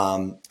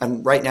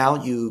 And right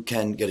now you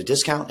can get a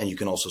discount, and you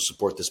can also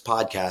support this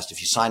podcast. If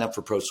you sign up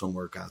for ProSwim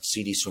Workouts,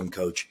 CD Swim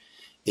Coach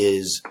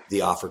is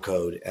the offer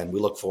code. And we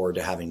look forward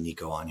to having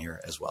Nico on here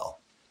as well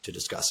to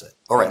discuss it.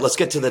 All right, let's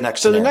get to the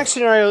next scenario. So the next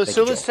scenario,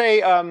 let's say,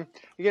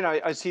 again,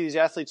 I see these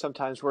athletes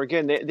sometimes where,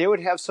 again, they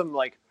would have some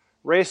like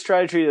race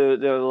strategy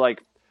they're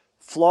like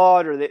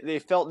flawed, or they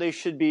felt they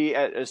should be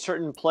at a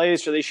certain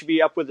place, or they should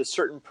be up with a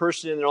certain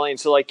person in their lane.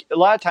 So like a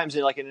lot of times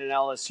in an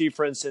LSC,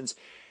 for instance,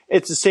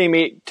 it's the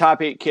same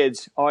top 8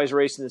 kids always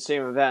racing the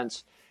same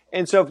events.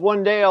 And so if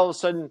one day all of a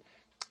sudden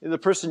the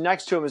person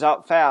next to them is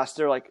out fast,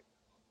 they're like,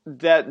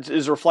 that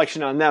is a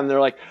reflection on them.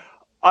 They're like,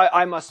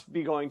 I must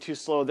be going too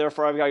slow,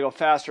 therefore I've got to go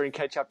faster and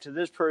catch up to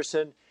this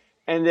person.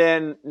 And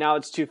then now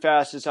it's too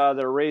fast, it's out of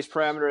their race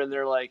parameter, and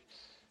they're like,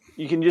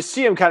 you can just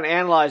see them kind of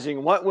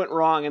analyzing what went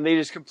wrong, and they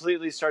just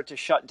completely start to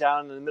shut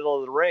down in the middle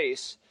of the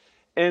race.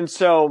 And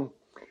so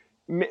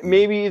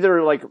maybe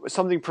either like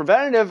something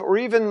preventative, or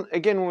even,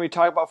 again, when we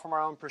talk about from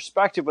our own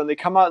perspective, when they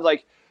come out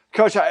like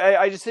Coach,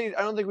 I just think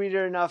I don't think we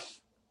did enough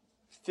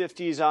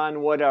 50s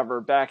on whatever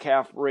back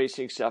half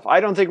racing stuff. I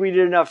don't think we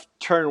did enough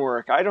turn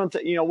work. I don't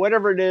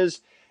whatever it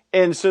is.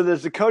 And so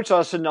that the coach all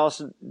of a sudden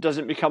also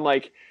doesn't become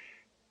like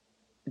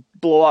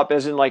blow up,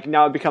 as in like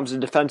now it becomes a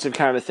defensive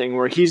kind of a thing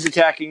where he's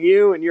attacking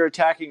you and you're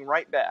attacking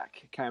right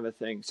back kind of a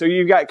thing. So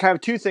you've got kind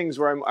of two things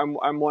where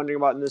I'm wondering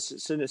about in this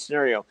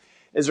scenario.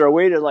 Is there a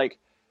way to, like,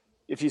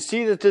 if you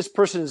see that this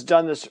person's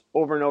done this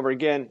over and over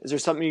again, is there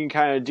something you can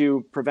kind of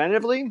do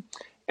preventatively?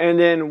 And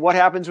then what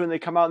happens when they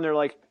come out and they're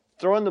like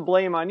throwing the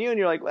blame on you and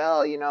you're like,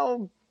 well,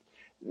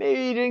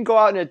 maybe you didn't go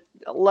out in a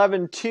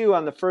 11-2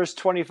 on the first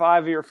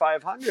 25 of your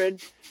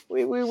 500.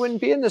 We wouldn't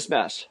be in this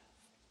mess.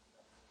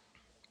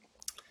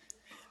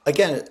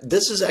 Again,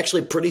 this is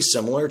actually pretty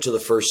similar to the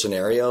first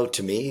scenario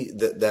to me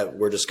that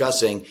we're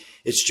discussing.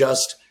 It's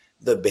just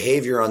the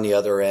behavior on the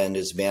other end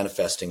is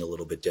manifesting a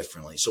little bit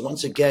differently. So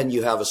once again,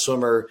 you have a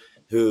swimmer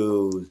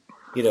who,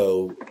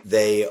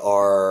 they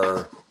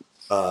are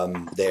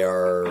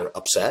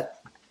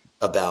upset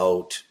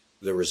about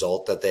the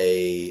result that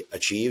they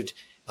achieved.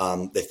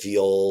 They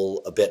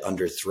feel a bit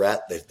under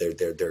threat.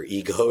 Their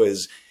ego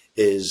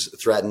is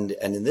threatened.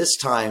 And in this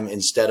time,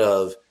 instead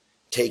of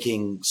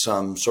taking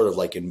some sort of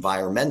like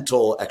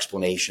environmental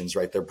explanations,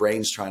 right? Their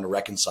brain's trying to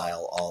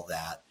reconcile all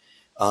that.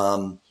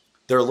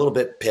 They're a little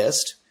bit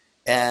pissed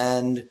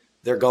and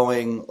they're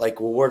going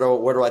like, well,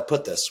 where do I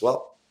put this?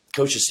 Well,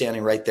 coach is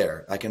standing right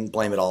there. I can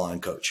blame it all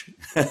on coach.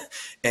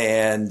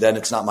 And then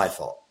it's not my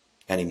fault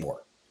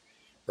anymore.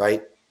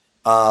 Right.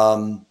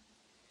 And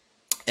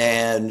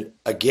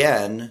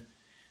again,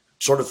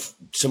 sort of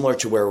similar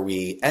to where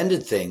we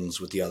ended things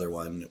with the other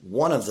one,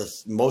 one of the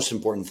most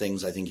important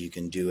things I think you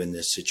can do in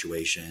this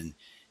situation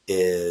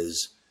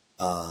is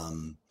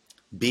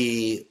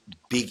believe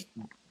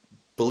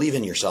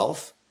in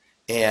yourself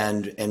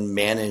and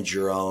manage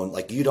your own.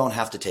 Like, you don't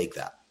have to take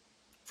that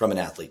from an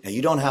athlete. Now,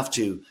 you don't have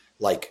to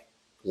like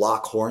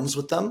lock horns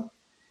with them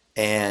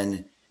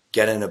and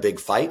get in a big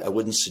fight. I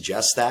wouldn't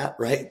suggest that,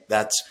 right?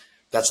 That's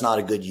not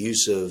a good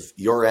use of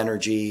your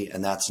energy,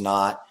 and that's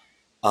not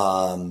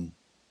going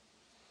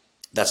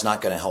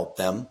to help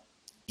them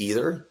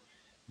either.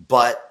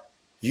 But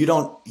you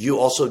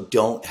also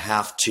don't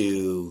have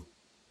to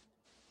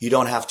be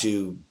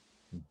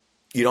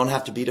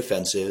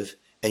defensive,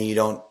 and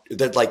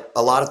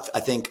I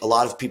think a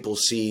lot of people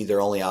see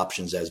their only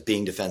options as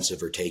being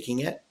defensive or taking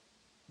it.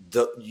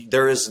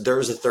 There is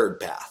a third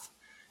path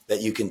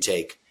that you can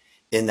take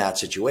in that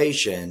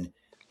situation.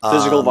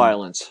 Physical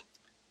violence.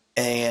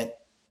 And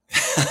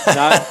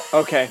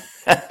okay.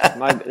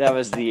 That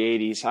was the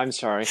 80s. I'm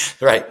sorry.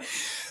 Right.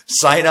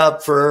 Sign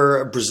up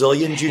for a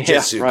Brazilian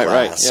Jiu-Jitsu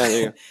class. Right.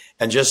 Yeah,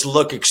 and just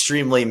look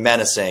extremely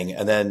menacing.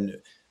 And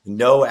then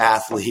no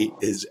athlete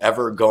is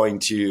ever going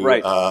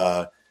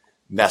to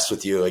mess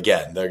with you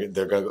again. They're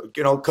going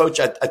to, coach,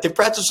 I think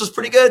practice was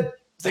pretty good.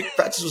 Good.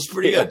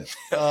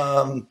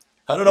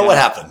 I don't know what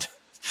happened.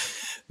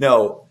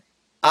 No,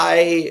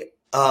 I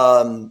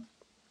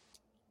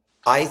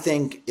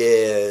think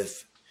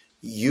if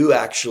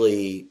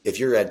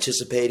you're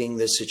anticipating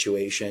this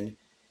situation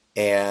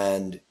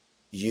and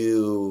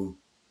you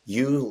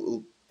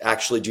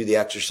actually do the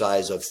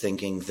exercise of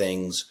thinking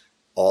things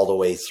all the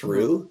way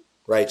through,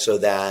 right? So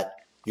that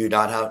you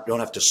don't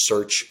have to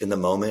search in the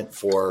moment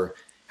for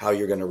how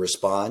you're going to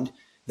respond.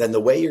 Then the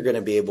way you're going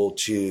to be able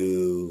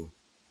to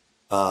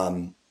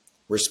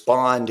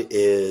respond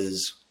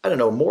is, I don't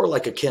know, more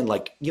like akin,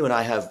 like you and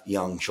I have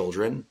young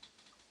children.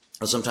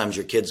 And sometimes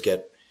your kids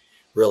get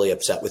really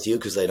upset with you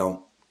because they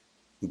don't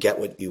get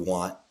what you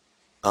want.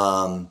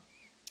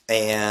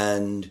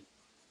 And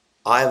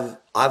I've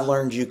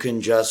learned you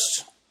can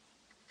just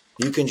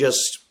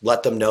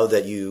let them know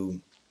that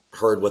you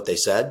heard what they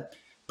said,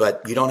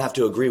 but you don't have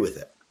to agree with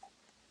it.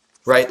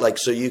 Right? Like,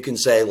 so you can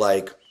say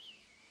like,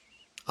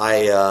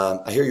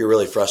 I hear you're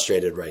really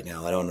frustrated right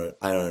now. I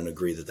don't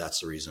agree that that's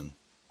the reason.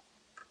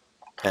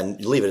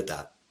 And you leave it at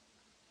that.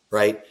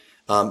 Right?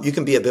 You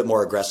can be a bit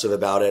more aggressive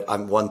about it.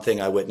 One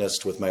thing I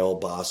witnessed with my old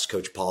boss,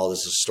 Coach Paul, this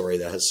is a story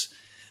that has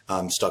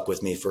stuck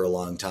with me for a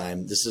long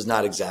time. This is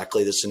not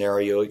exactly the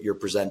scenario you're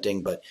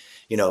presenting, but,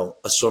 a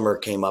swimmer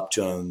came up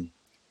to him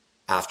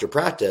after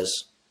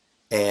practice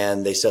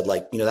and they said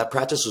like, that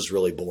practice was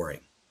really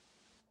boring.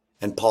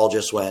 And Paul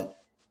just went,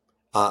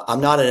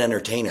 I'm not an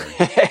entertainer.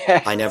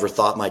 I never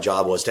thought my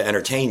job was to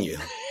entertain you.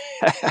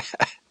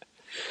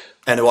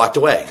 And he walked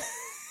away.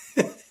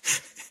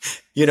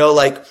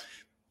 Like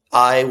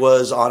I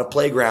was on a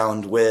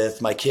playground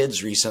with my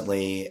kids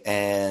recently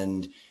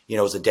and, it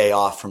was a day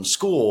off from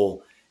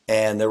school.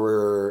 And I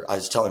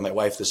was telling my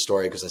wife this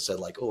story because I said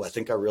like, oh, I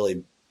think I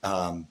really,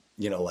 I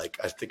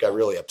think I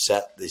really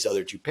upset these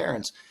other two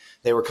parents.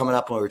 They were coming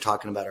up when we were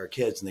talking about our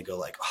kids and they go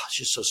like, oh, it's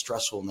just so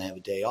stressful when they have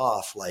a day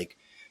off. Like,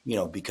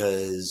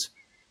 because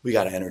we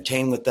got to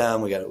entertain with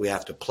them. We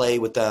have to play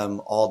with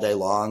them all day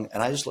long.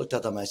 And I just looked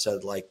at them. I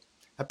said like,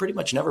 I pretty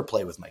much never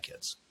play with my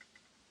kids.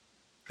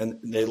 And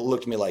they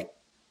looked at me like,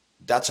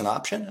 that's an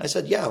option? I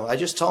said, yeah. I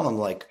just tell them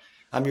like,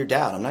 I'm your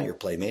dad. I'm not your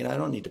playmate. I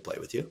don't need to play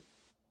with you.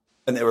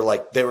 And they were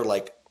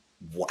like,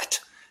 what?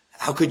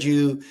 how could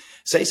you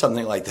say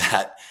something like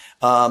that?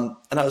 And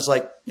I was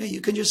like, yeah,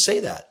 you can just say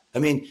that. I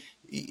mean,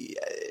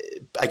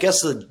 I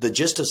guess the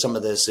gist of some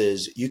of this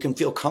is you can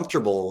feel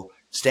comfortable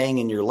staying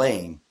in your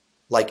lane.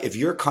 Like if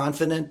you're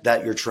confident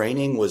that your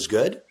training was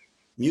good,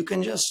 you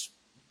can just,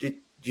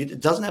 it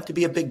doesn't have to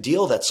be a big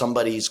deal that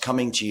somebody's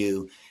coming to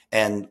you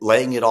and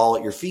laying it all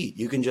at your feet.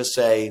 You can just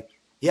say,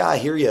 yeah, I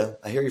hear you.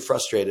 I hear you're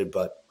frustrated,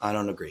 but I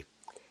don't agree.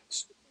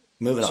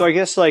 Moving on. So I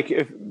guess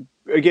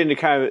again, to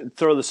kind of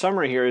throw the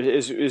summary here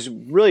is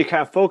really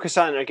kind of focus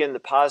on, again, the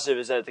positive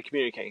is that they're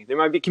communicating. They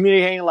might be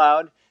communicating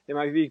loud. They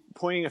might be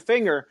pointing a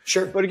finger.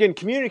 Sure. But again,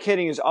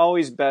 communicating is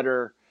always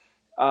better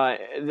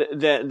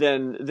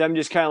than them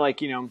just kind of like,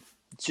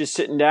 just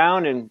sitting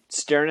down and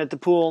staring at the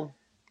pool,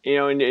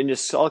 and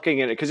just sulking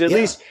in it. Because at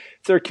least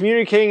if they're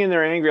communicating and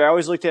they're angry, I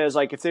always looked at it as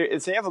like if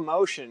they have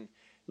emotion,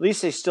 at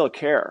least they still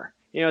care.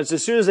 It's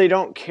as soon as they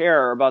don't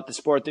care about the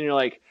sport, then you're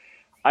like,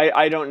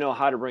 I don't know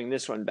how to bring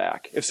this one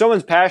back. If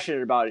someone's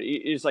passionate about it,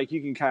 it's like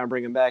you can kind of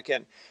bring them back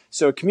in.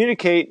 So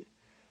communicate,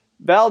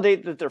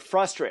 validate that they're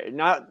frustrated,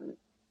 not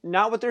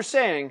what they're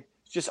saying.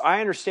 Just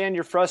I understand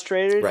you're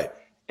frustrated, right,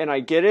 and I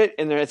get it.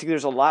 And then I think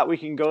there's a lot we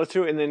can go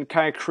through, and then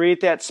kind of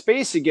create that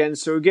space again.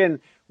 So again,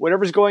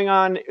 whatever's going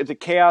on, the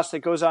chaos that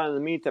goes on in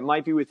the meet that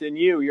might be within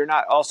you, you're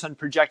not all of a sudden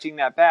projecting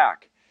that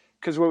back.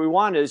 Because what we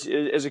want is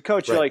as a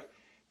coach, right,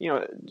 you're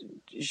like,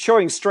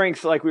 showing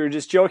strength, like we were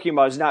just joking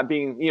about, is not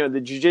being, the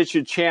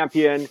jiu-jitsu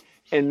champion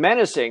and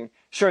menacing.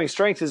 Showing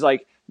strength is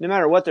like, no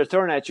matter what they're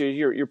throwing at you,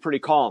 you're pretty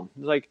calm.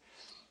 It's like,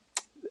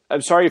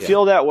 I'm sorry you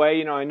feel that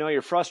way. I know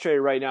you're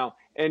frustrated right now,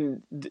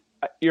 and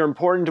you're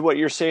important to what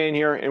you're saying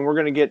here, and we're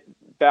going to get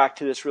back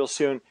to this real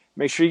soon.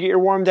 Make sure you get your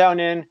warm down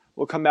in.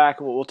 We'll come back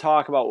and we'll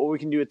talk about what we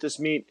can do at this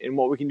meet and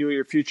what we can do at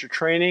your future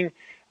training.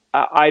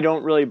 I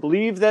don't really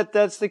believe that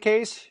that's the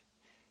case.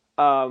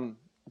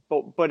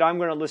 But I'm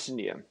going to listen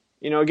to you.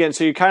 Again,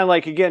 so you're kind of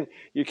like, again,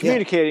 you're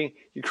communicating,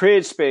 you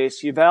created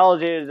space, you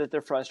validated that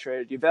they're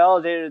frustrated, you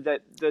validated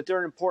that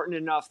they're important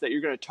enough that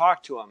you're going to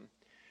talk to them.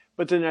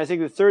 But then I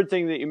think the third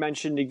thing that you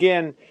mentioned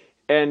again,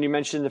 and you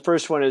mentioned the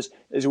first one is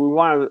we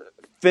want to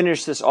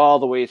finish this all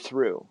the way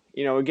through.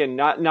 Again,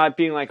 not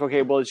being like,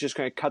 okay, well, it's just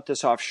going to cut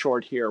this off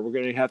short here. We're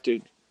going to have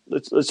to,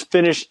 let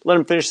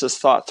them finish this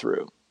thought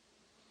through.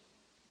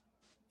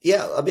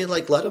 Yeah. I mean,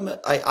 like, let them,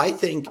 I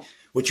think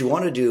what you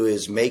want to do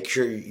is make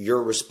sure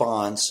your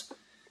response,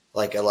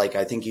 like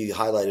I think you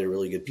highlighted a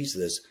really good piece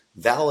of this,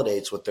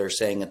 validates what they're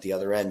saying at the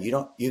other end.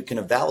 You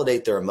can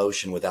validate their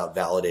emotion without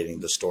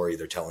validating the story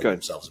they're telling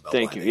themselves about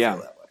why they feel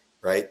that way,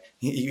 right?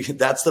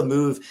 That's the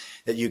move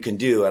that you can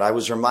do. And I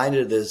was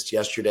reminded of this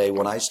yesterday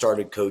when I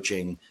started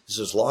coaching. This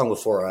was long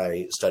before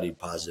I studied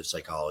positive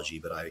psychology,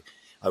 but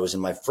I was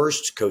in my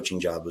first coaching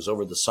job. It was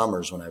over the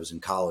summers when I was in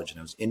college and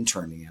I was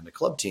interning on the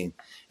club team.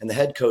 And the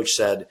head coach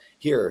said,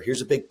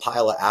 here's a big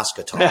pile of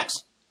ASCA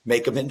talks.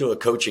 Make them into a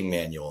coaching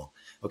manual.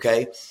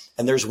 Okay.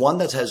 And there's one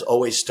that has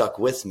always stuck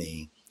with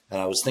me. And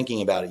I was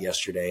thinking about it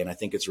yesterday, and I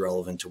think it's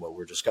relevant to what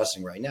we're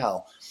discussing right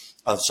now.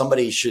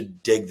 Somebody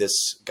should dig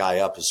this guy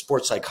up, a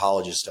sports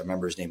psychologist. I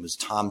remember his name was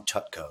Tom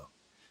Tutko.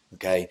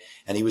 Okay.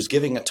 And he was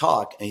giving a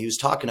talk, and he was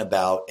talking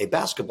about a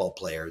basketball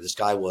player. This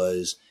guy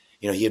was,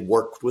 he had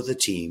worked with a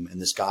team,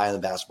 and this guy on the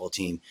basketball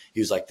team, he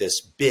was like this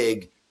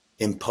big,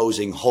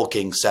 imposing,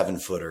 hulking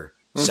 7-footer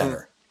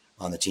center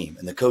on the team.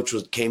 And the coach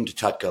came to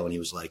Tutko, and he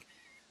was like,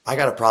 I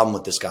got a problem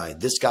with this guy.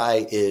 This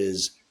guy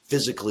is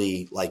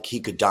physically like he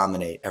could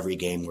dominate every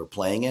game we're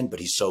playing in, but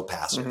he's so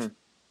passive,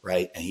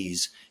 right? And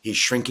he's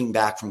shrinking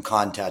back from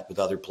contact with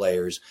other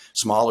players.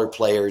 Smaller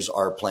players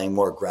are playing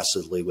more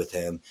aggressively with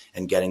him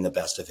and getting the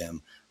best of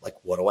him. Like,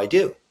 what do I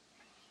do?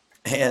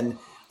 And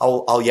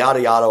I'll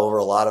yada yada over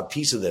a lot of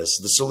piece of this.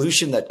 The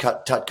solution that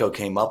Tutko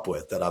came up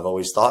with that I've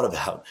always thought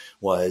about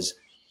was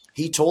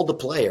he told the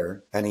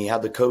player, and he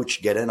had the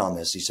coach get in on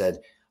this. He said,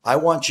 I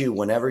want you,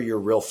 whenever you're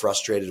real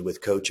frustrated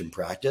with coach in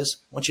practice,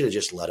 I want you to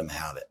just let him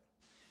have it.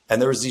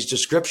 And there was these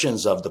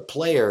descriptions of the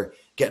player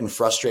getting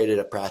frustrated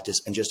at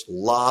practice and just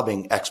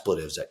lobbing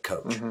expletives at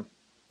coach,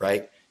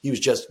 right? He was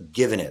just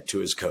giving it to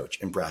his coach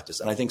in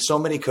practice. And I think so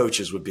many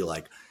coaches would be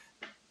like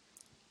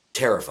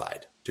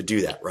terrified to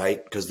do that,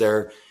 right? Because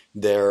they're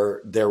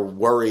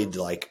worried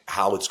like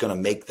how it's going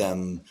to make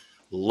them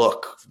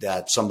look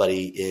that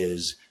somebody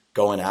is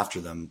going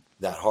after them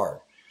that hard.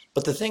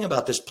 But the thing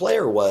about this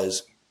player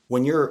was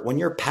when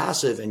you're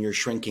passive and you're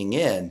shrinking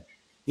in,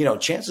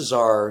 chances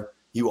are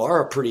you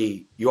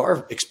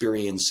are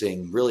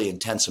experiencing really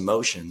intense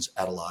emotions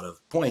at a lot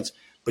of points,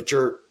 but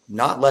you're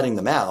not letting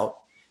them out.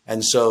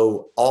 And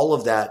so all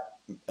of that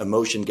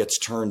emotion gets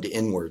turned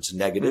inwards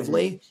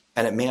negatively,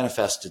 and it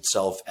manifests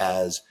itself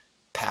as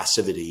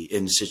passivity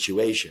in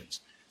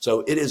situations.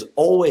 So it is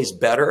always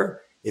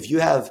better if you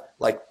have,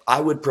 like, I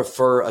would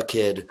prefer a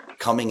kid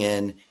coming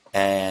in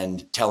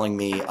and telling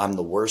me I'm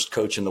the worst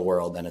coach in the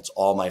world and it's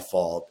all my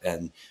fault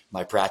and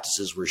my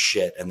practices were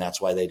shit and that's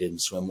why they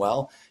didn't swim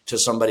well, to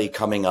somebody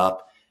coming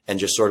up and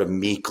just sort of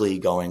meekly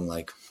going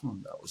like,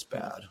 that was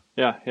bad.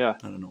 Yeah. I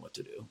don't know what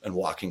to do. And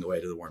walking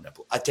away to the warm up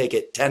pool. I take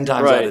it 10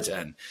 times out of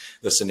 10,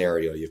 the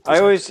scenario you've presented.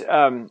 I always,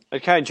 I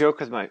kind of joke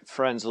with my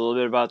friends a little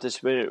bit about this,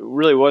 but it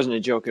really wasn't a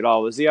joke at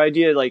all. It was the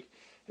idea, like,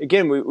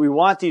 again, we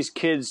want these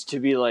kids to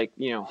be like,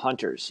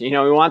 hunters. We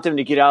want them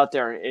to get out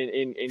there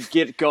and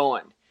get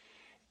going.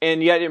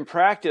 And yet in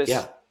practice,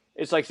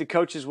 it's like the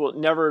coaches will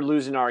never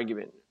lose an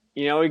argument.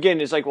 Again,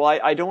 it's like, well,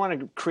 I don't want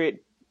to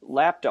create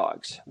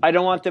lapdogs. I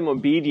don't want them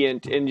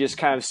obedient and just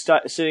kind of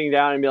sitting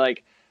down and be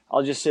like,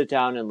 I'll just sit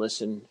down and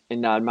listen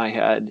and nod my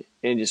head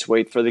and just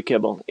wait for the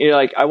kibble.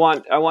 Like I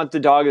want the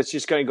dog that's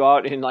just going to go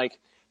out and like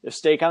the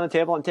steak on the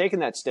table and taking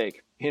that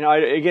steak.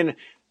 It's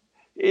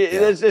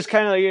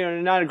kind of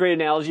like, not a great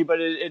analogy, but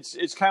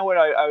it's kind of what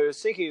I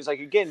was thinking. Is like,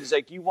 again, it's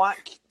like you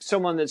want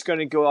someone that's going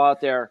to go out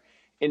there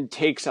and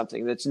take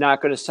something, that's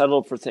not going to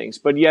settle for things.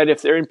 But yet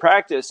if they're in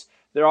practice,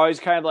 they're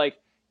always kind of like,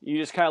 you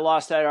just kind of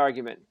lost that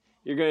argument.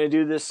 You're going to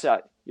do this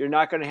set. You're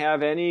not going to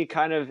have any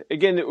kind of,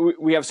 again,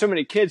 we have so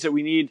many kids that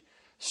we need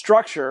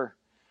structure,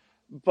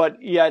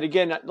 but yet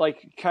again,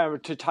 like kind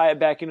of to tie it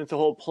back in with the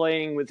whole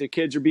playing with the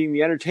kids or being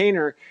the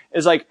entertainer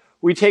is like,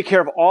 we take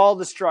care of all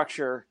the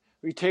structure.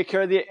 We take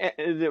care of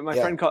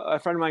a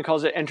friend of mine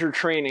calls it enter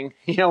training.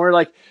 We're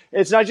like,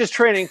 it's not just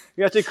training.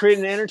 You have to create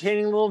an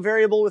entertaining little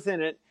variable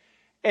within it.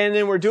 And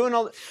then we're doing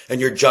all, and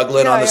you're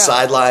juggling on the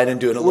sideline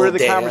and doing a little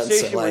dance. We're the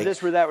conversation, we're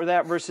this, we're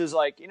that, versus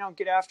like,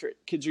 get after it.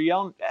 Kids are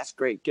yelling. That's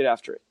great. Get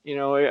after it.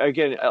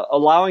 Again,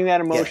 allowing that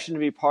emotion to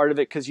be part of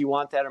it because you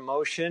want that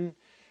emotion.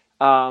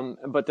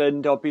 But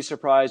then don't be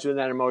surprised when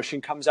that emotion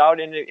comes out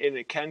and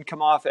it can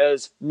come off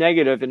as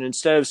negative. And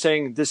instead of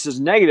saying this is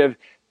negative,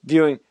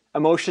 viewing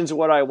emotions are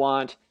what I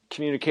want,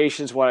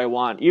 communication is what I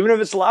want. Even if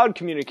it's loud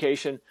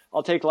communication,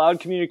 I'll take loud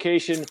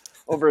communication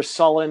over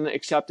sullen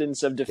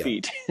acceptance of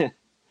defeat.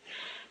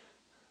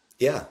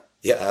 Yeah,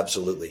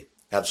 absolutely.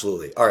 All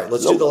right,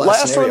 let's do the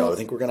last scenario. I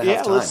think we're going to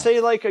have time. Let's say,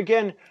 like,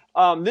 again,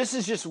 this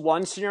is just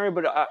one scenario,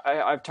 but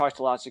I've talked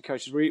to lots of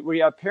coaches. We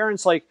have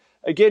parents, like,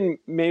 again,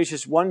 maybe it's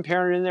just one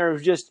parent in there who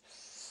just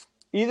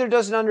either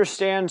doesn't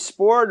understand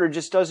sport or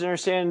just doesn't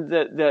understand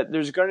that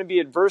there's going to be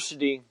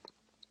adversity.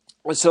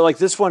 So, like,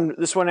 this one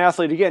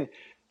athlete, again,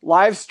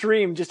 live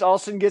stream, just all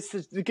of a sudden gets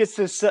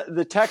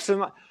the text.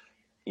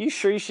 You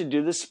sure you should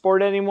do this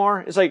sport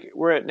anymore? It's like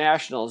we're at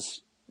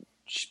nationals.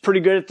 She's pretty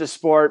good at the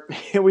sport.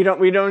 We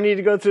don't need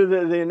to go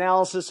through the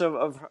analysis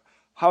of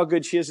how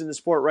good she is in the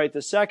sport right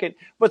this second.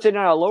 But then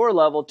at a lower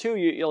level too,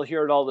 you'll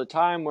hear it all the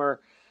time where,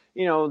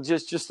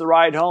 just the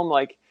ride home,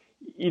 like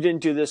you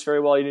didn't do this very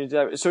well, you didn't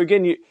do that. So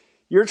again,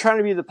 you're trying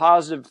to be the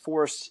positive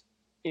force,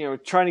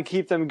 trying to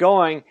keep them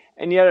going,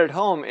 and yet at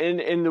home,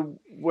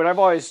 what I've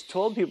always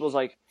told people is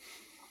like,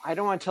 I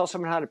don't want to tell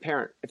someone how to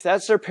parent. If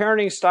that's their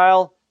parenting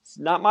style, it's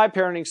not my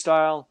parenting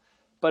style.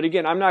 But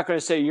again, I'm not going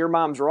to say your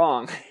mom's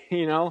wrong,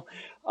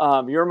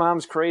 your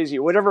mom's crazy,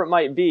 whatever it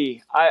might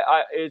be.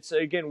 It's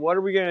again, what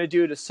are we going to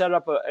do to set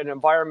up an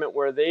environment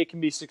where they can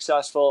be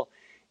successful,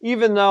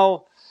 even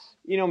though,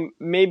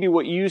 maybe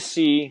what you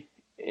see,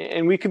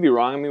 and we could be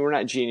wrong. I mean, we're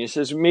not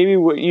geniuses. Maybe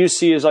what you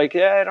see is like,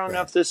 I don't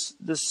know if this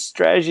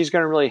strategy is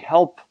going to really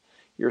help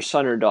your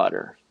son or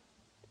daughter.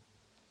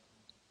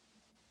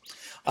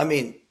 I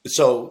mean,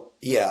 so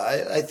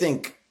I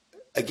think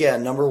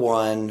again, number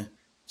one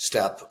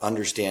step,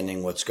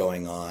 understanding what's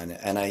going on.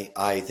 And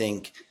I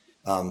think,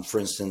 for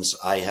instance,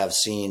 I have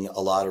seen a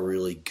lot of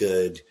really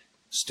good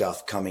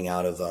stuff coming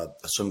out of a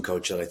swim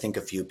coach that I think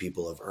a few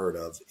people have heard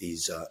of.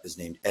 He's is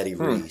named Eddie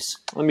Reese.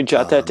 Let me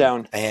jot that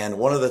down. And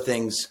one of the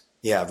things,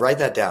 write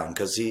that down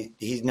because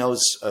he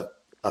knows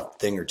a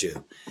thing or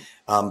two.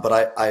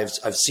 But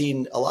I've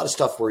seen a lot of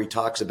stuff where he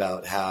talks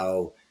about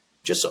how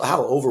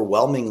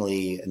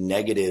overwhelmingly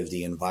negative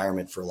the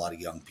environment for a lot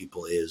of young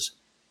people is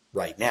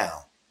right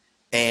now.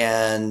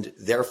 And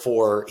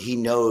therefore, he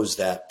knows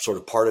that sort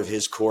of part of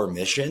his core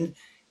mission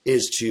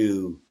is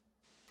to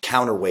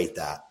counterweight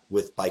that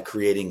by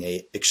creating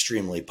a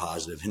extremely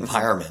positive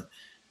environment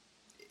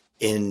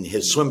in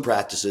his swim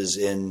practices,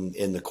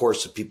 in the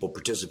course of people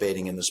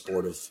participating in the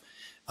sport of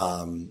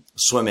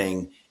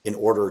swimming, in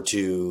order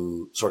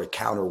to sort of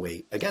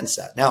counterweight against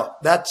that. Now,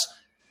 that's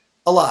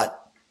a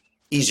lot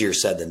easier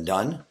said than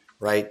done,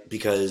 right?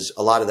 Because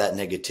a lot of that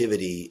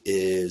negativity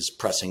is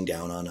pressing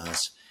down on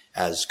us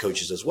as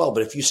coaches as well.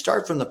 But if you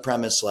start from the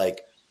premise,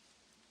 like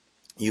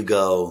you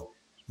go,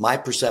 my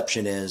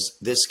perception is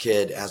this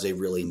kid has a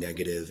really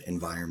negative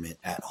environment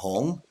at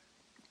home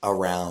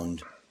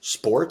around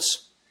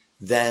sports,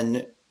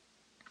 then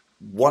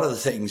one of the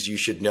things you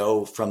should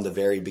know from the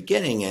very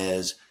beginning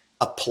is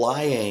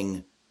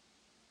applying,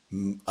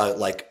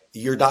 like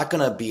you're not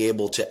going to be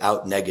able to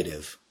out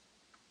negative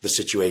the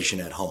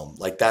situation at home.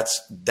 Like that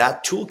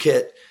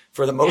toolkit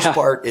for the most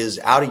part is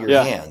out of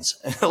your hands.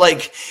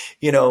 Like,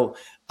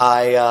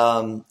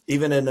 I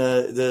even in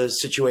the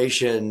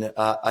situation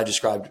I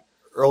described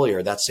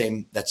earlier, that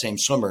same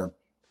swimmer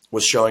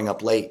was showing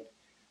up late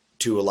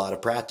to a lot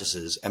of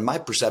practices, and my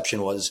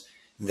perception was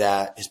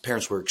that his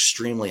parents were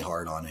extremely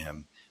hard on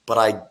him,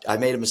 but I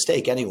made a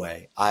mistake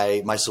anyway.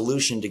 My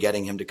solution to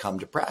getting him to come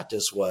to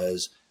practice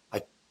was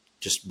I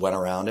just went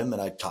around him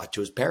and I talked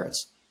to his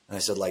parents. And I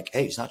said, like,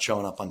 hey, he's not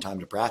showing up on time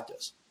to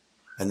practice.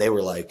 And they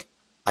were like,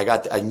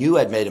 I knew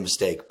I'd made a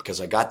mistake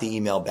because I got the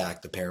email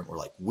back. The parent were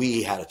like,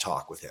 we had a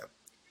talk with him.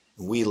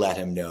 And we let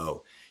him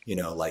know,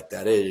 like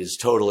that it is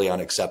totally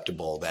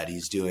unacceptable that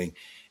he's doing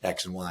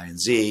X and Y and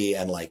Z.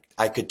 And like,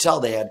 I could tell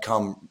they had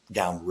come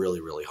down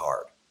really, really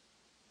hard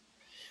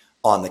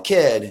on the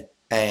kid.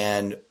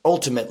 And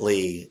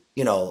ultimately,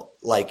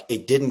 like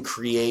it didn't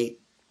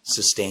create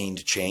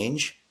sustained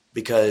change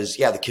because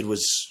the kid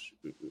was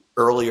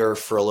earlier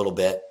for a little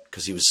bit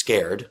because he was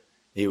scared.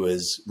 He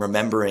was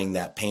remembering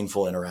that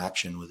painful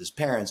interaction with his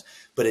parents,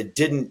 but it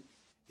didn't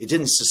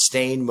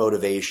sustain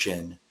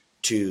motivation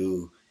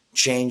to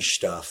change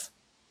stuff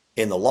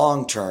in the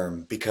long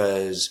term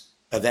because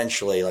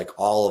eventually like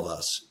all of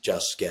us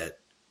just get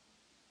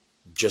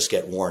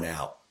worn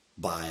out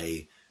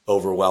by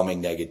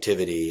overwhelming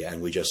negativity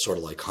and we just sort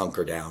of like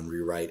hunker down,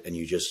 rewrite, and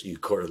you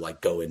sort of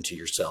like go into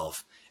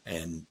yourself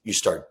and you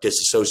start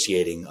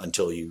disassociating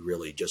until you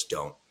really just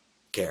don't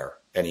care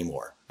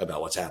anymore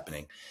about what's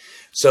happening.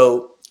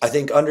 So I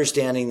think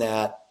understanding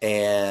that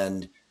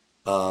and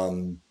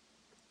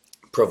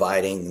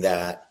providing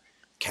that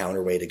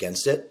counterweight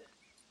against it.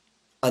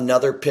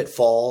 Another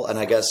pitfall, and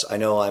I guess I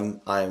know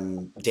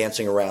I'm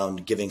dancing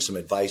around giving some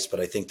advice, but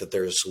I think that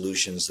there are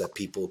solutions that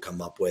people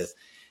come up with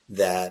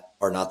that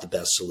are not the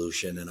best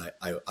solution, and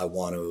I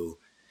want to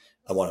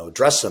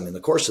address them in the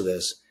course of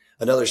this.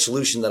 Another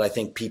solution that I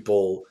think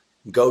people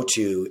go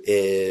to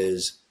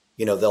is,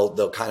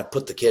 they'll kind of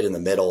put the kid in the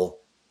middle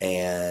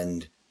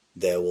and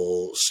they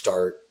will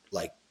start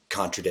like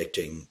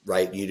contradicting,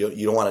 right?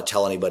 You don't want to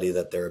tell anybody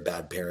that they're a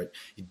bad parent.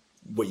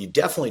 What you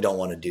definitely don't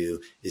want to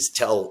do is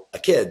tell a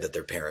kid that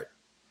their parent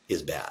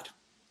is bad,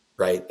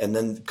 right? And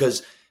then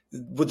because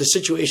with the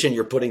situation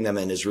you're putting them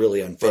in is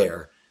really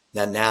unfair,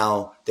 that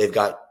now they've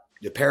got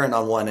the parent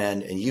on one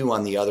end and you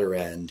on the other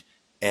end,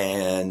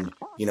 and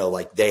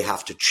like they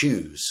have to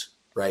choose,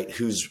 right?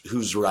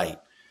 Who's right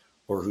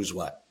or who's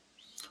what.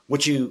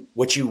 What you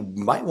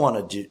might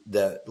want to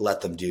do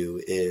let them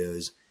do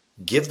is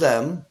give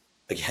them,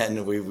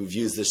 again, we've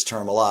used this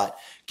term a lot,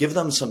 give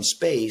them some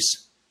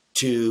space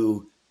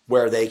to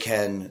where they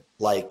can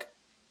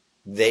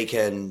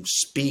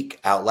speak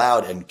out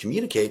loud and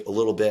communicate a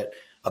little bit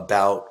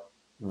about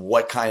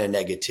what kind of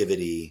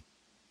negativity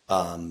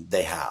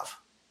they have,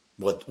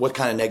 what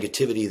kind of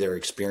negativity they're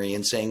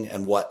experiencing,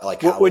 and what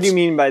do you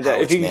mean by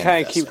that? If you can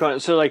kind of keep going,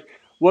 so like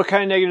what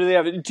kind of negativity they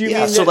have? Do you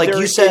mean so that like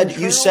you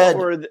said,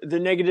 or the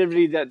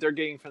negativity that they're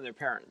getting from their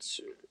parents?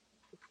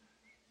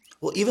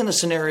 Well, even the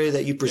scenario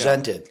that you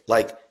presented,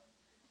 like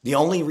the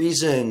only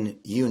reason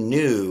you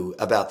knew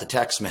about the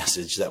text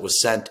message that was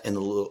sent in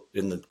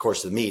the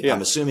course of the meet,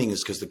 I'm assuming,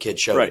 is because the kid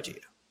showed it to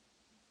you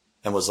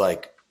and was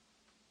like,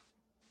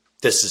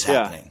 "This is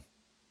happening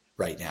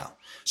right now."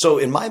 So,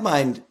 in my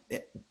mind,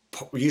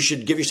 you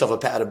should give yourself a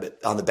pat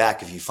on the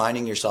back if you're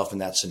finding yourself in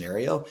that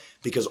scenario,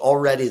 because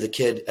already the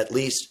kid at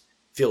least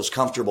feels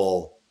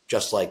comfortable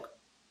just like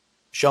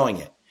showing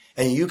it.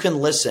 And you can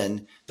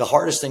listen. The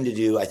hardest thing to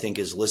do, I think,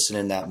 is listen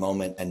in that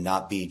moment and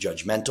not be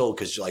judgmental,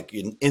 because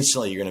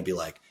instantly you're going to be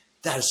like,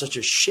 that is such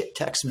a shit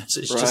text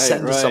message to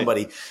send to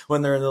somebody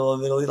when they're in the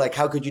middle. Like,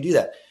 how could you do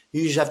that?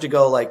 You just have to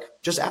go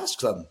just ask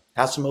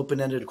some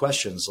open-ended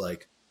questions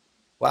like,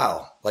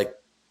 wow, like,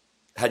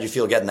 how'd you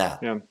feel getting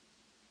that? Yeah.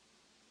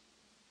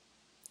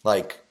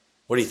 Like,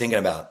 what are you thinking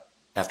about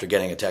after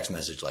getting a text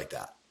message like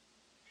that?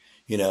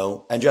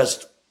 And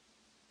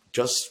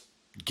just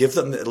give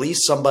them at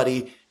least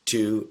somebody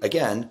to,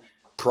 again,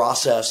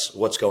 process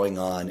what's going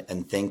on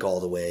and think all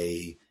the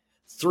way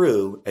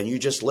through. And you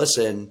just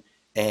listen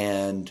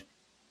and,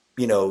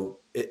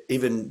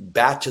 even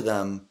back to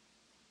them.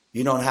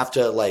 You don't have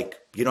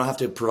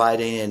to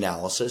provide any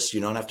analysis.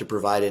 You don't have to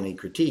provide any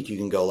critique. You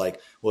can go like,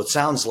 well, it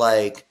sounds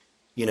like,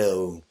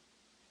 you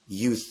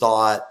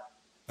thought,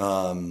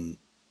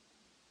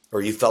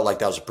 or you felt like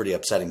that was a pretty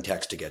upsetting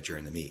text to get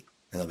during the meet.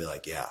 And they'll be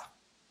like, yeah.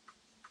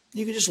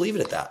 You can just leave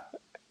it at that.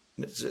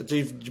 It's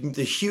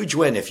a huge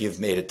win if you've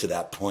made it to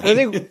that point, I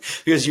think,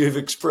 because you've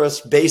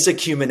expressed basic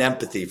human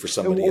empathy for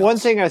somebody else. One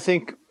thing I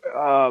think,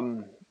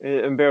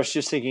 embarrassed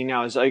just thinking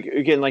now, is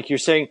like you're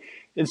saying,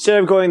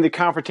 instead of going the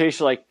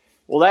confrontation, like,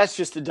 well, that's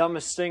just the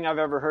dumbest thing I've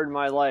ever heard in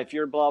my life.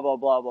 You're blah, blah,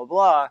 blah, blah,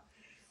 blah.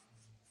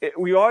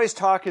 We always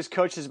talk as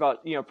coaches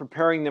about,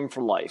 preparing them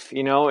for life,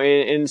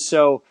 and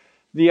so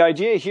the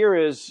idea here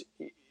is,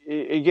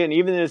 again,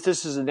 even if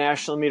this is a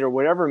national meet or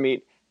whatever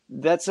meet,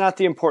 that's not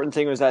the important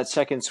thing. Was that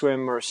second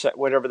swim or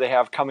whatever they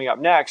have coming up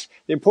next?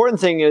 The important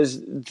thing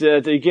is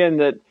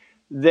that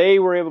they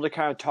were able to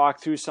kind of talk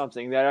through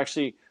something that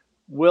actually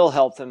will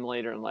help them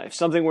later in life.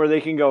 Something where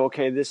they can go,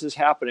 okay, this is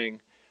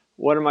happening.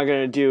 What am I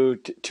going to do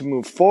to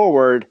move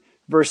forward?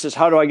 Versus,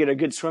 how do I get a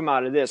good swim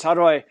out of this? How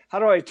do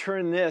I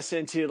turn this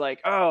into like,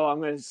 oh,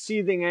 I'm going to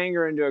seething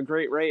anger into a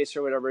great race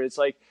or whatever? It's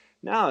like,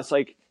 no, it's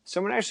like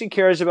someone actually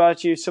cares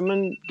about you.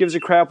 Someone gives a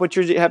crap what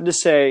you have to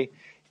say,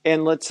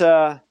 and let's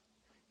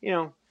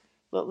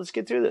let's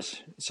get through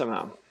this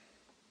somehow.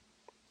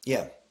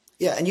 Yeah.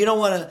 Yeah. And you don't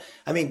want to,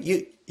 I mean,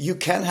 you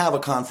can have a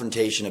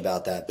confrontation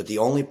about that, but the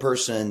only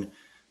person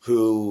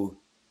who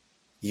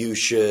you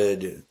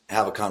should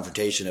have a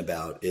confrontation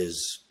about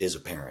is a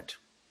parent,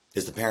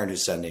 is the parent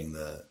who's sending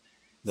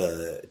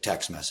the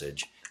text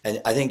message. And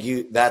I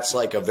think that's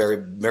like a very,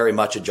 very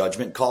much a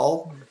judgment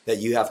call that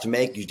you have to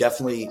make. You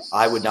definitely,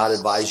 I would not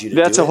advise you to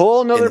That's do a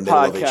whole it nother in the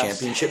middle podcast. of a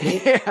championship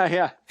meet.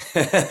 Yeah.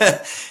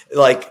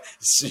 Like,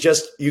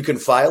 just, you can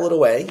file it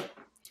away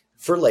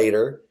for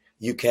later.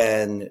 You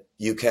have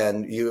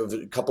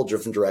a couple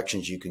different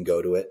directions you can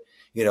go to it.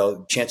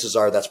 Chances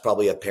are that's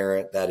probably a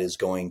parent that is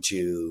going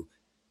to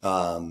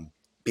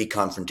be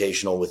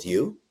confrontational with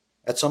you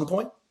at some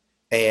point.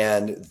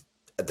 And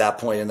at that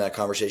point in that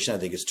conversation, I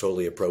think it's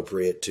totally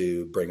appropriate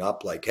to bring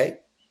up like, hey,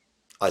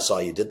 I saw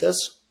you did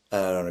this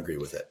and I don't agree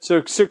with it.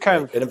 So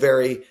kind of in a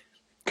very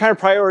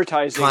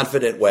prioritizing,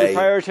 confident way.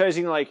 You're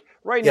prioritizing, like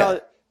right now,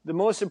 the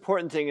most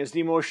important thing is the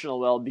emotional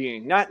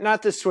well-being,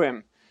 not the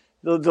swim,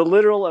 the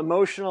literal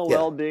emotional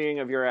well-being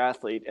of your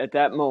athlete at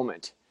that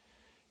moment,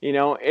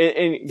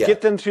 and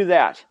get them through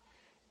that.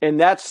 And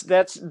that's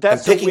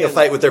and picking a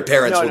fight with their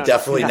parents will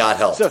definitely not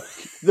help. So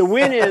the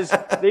win is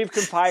they've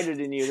confided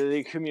in you, that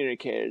they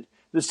communicated.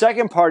 The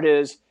second part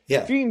is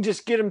if you can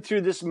just get them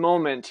through this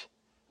moment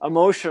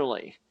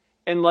emotionally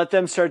and let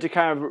them start to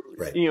kind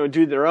of,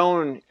 do their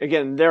own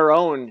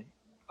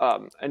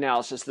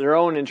analysis, their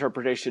own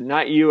interpretation,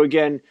 not you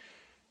again,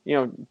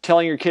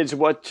 telling your kids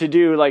what to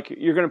do. Like,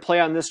 you're going to play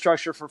on this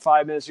structure for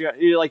 5 minutes.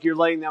 You're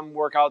letting them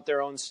work out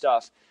their own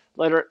stuff.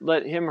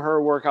 Let him,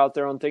 her work out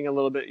their own thing a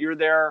little bit. You're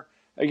there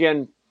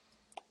again,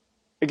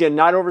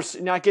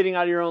 not getting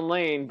out of your own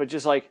lane, but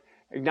just like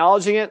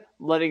acknowledging it,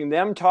 letting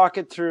them talk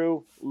it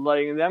through,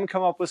 letting them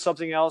come up with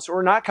something else,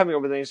 or not coming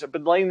up with anything,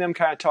 but letting them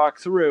kind of talk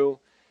through,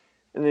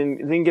 and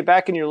then get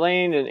back in your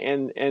lane.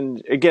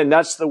 And again,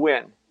 that's the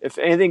win. If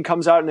anything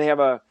comes out and they have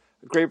a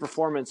great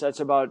performance, that's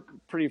about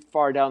pretty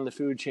far down the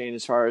food chain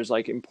as far as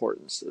like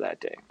importance to that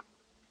day.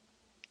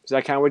 Is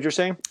that kind of what you're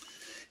saying?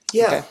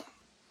 Yeah. Okay.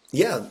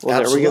 Yeah, well,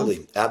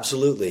 absolutely.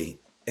 Absolutely.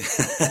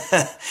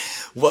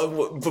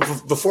 Well,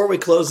 before we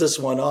close this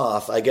one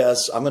off, I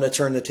guess I'm going to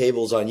turn the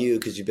tables on you,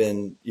 because you've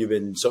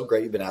been so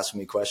great. You've been asking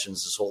me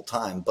questions this whole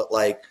time. But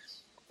like,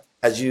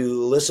 as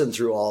you listen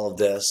through all of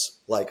this,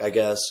 like, I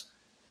guess,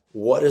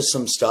 what is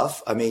some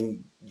stuff? I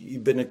mean,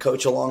 you've been a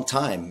coach a long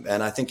time,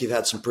 and I think you've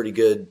had some pretty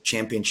good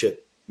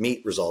championship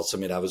meet results. I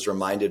mean, I was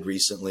reminded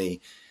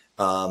recently,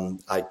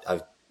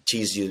 I've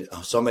teased you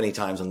so many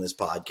times on this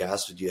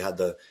podcast. You had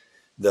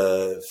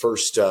the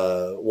first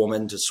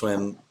woman to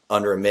swim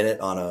under a minute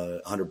on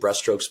a 100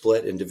 breaststroke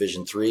split in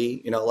Division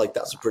III. Like,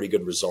 that's a pretty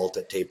good result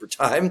at taper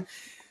time.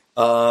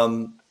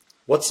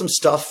 What's some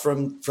stuff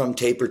from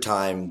taper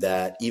time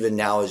that even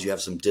now, as you have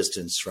some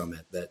distance from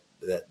it,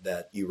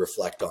 that you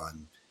reflect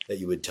on, that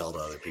you would tell to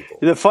other people?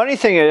 The funny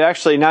thing is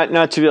actually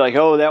not to be like,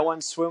 oh, that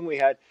one swim we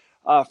had,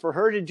 for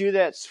her to do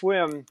that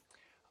swim,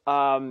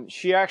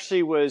 she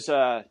actually was,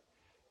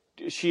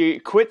 she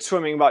quit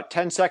swimming about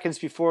 10 seconds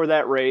before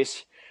that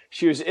race.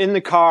 She was in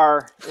the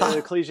car,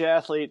 the collegiate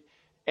athlete,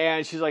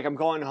 and she's like, I'm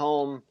going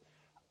home.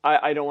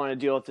 I don't want to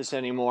deal with this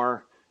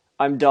anymore.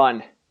 I'm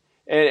done.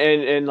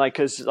 And like,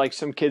 cause like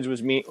some kids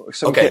was me.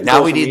 Okay.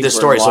 Now we need the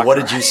story. So what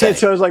did you say?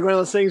 So it was like one of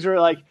those things where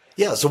like,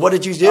 yeah. So what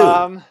did you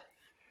do?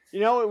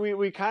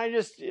 We kind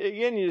of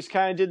you just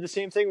kind of did the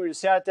same thing. We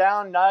just sat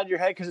down, nodded your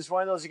head. Cause it's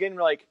one of those, again,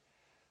 we're like,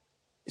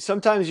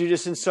 sometimes you're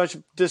just in such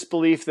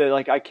disbelief that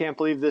like, I can't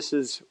believe this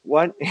is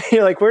what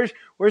you're like,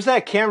 where's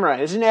that camera?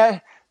 Isn't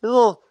that a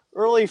little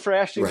early for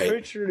Ashton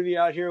Kutcher to be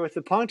out here with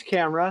the punked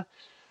camera?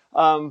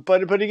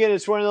 But again,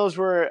 it's one of those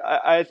where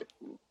I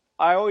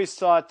always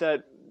thought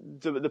that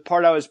the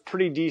part I was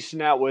pretty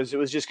decent at was, it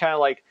was just kind of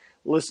like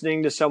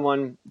listening to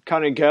someone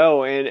kind of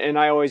go. And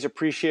I always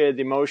appreciated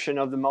the emotion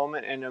of the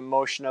moment and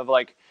emotion of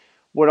like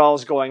what all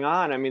is going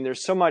on. I mean,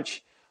 there's so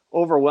much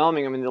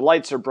overwhelming. I mean, the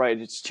lights are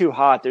bright. It's too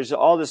hot. There's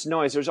all this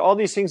noise. There's all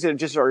these things that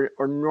just are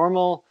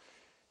normal,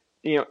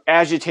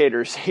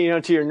 agitators,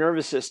 to your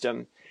nervous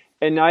system.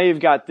 And now you've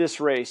got this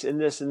race and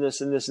this and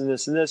this and this and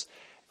this and this.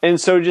 And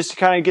so just to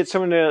kind of get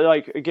someone to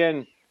like,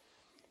 again,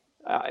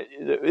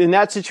 in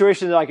that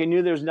situation, like, I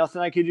knew there was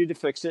nothing I could do to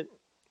fix it.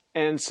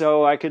 And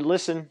so I could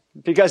listen,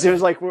 because it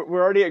was like,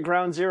 we're already at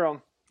ground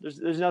zero.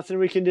 There's nothing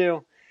we can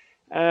do.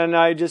 And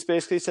I just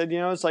basically said,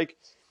 it's like,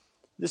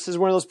 this is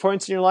one of those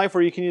points in your life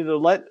where you can either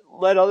let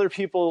other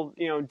people,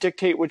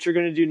 dictate what you're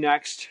going to do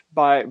next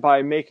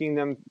by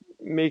making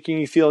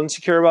you feel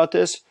insecure about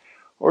this,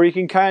 or you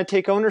can kind of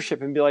take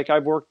ownership and be like,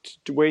 I've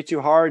worked way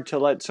too hard to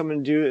let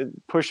someone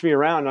push me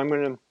around. I'm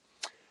going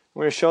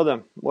to show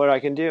them what I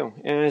can do.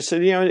 And I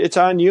said, it's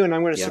on you, and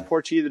I'm going to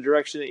support you the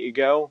direction that you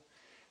go.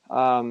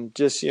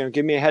 Just,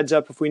 give me a heads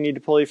up if we need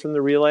to pull you from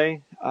the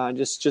relay,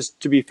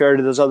 just to be fair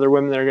to those other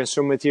women that are going to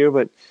swim with you.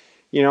 But,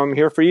 I'm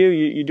here for you.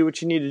 You do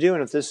what you need to do.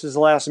 And if this is the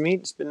last meet,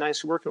 it's been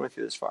nice working with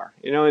you this far,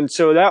 and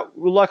so that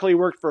luckily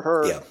worked for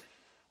her. Yeah.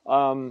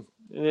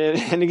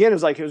 And again,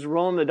 it was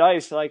rolling the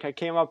dice. Like, I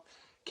came up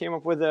came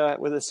up with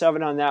a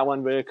 7 on that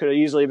one, but it could have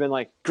easily been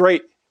like,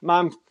 great,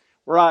 Mom,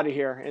 we're out of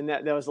here. And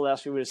that was the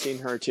last we would have seen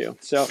her too.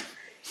 So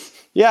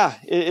yeah,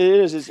 it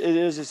is.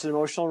 It's an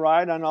emotional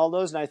ride on all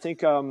those. And I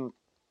think,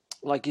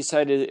 like you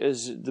said,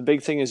 is the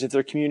big thing is if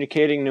they're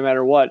communicating no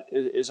matter what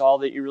is all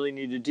that you really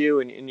need to do.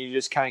 And you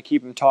just kind of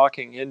keep them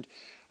talking. And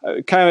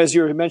kind of as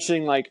you were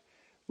mentioning, like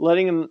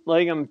letting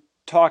them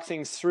talk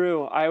things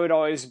through, I would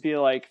always be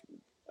like,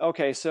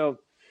 okay, so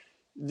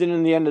then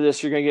in the end of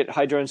this, you're going to get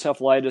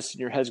hydroencephalitis and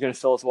your head's going to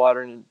fill with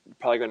water and you're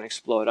probably going to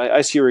explode.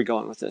 I see where you're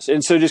going with this.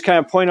 And so just kind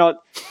of point out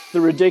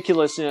the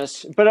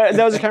ridiculousness. But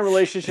that was the kind of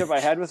relationship I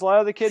had with a lot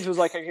of the kids was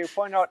like, I could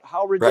point out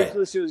how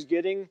ridiculous it was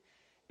getting.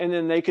 And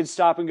then they could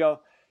stop and go,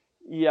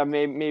 yeah,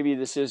 maybe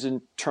this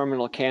isn't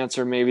terminal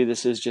cancer. Maybe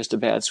this is just a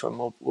bad swim.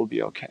 We'll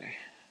be okay.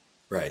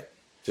 Right.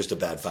 Just a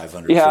bad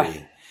 500 yeah.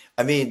 free.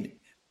 I mean,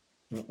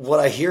 what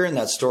I hear in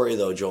that story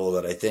though, Joel,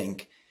 that I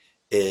think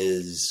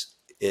is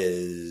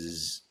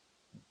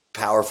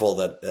powerful,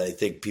 that I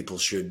think people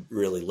should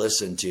really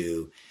listen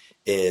to,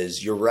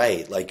 is you're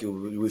right. Like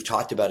we've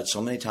talked about it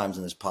so many times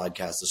in this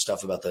podcast, the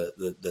stuff about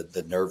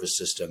the nervous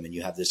system, and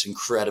you have this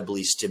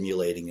incredibly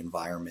stimulating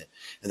environment.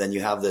 And then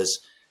you have this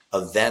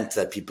event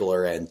that people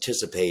are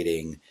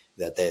anticipating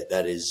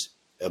that is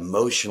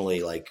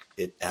emotionally, like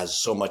it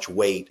has so much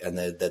weight, and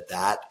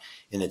that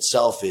in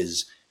itself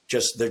is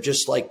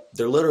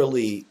they're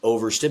literally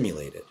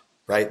overstimulated,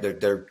 right?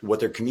 They're what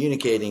they're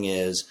communicating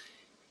is,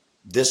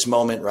 this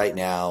moment right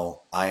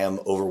now, I am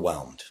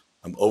overwhelmed.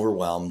 I'm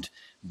overwhelmed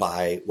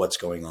by what's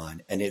going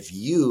on. And if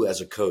you as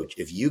a coach,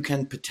 if you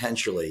can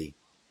potentially,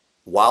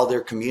 while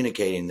they're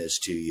communicating this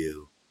to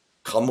you,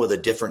 come with a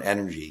different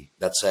energy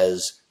that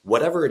says,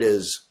 whatever it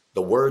is,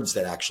 the words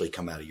that actually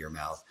come out of your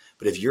mouth.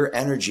 But if your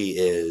energy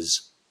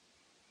is,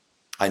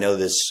 I know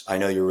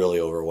you're really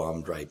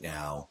overwhelmed right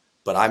now,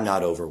 but I'm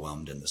not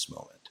overwhelmed in this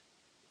moment,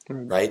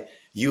 right?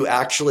 You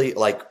actually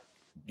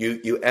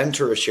you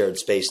enter a shared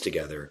space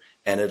together,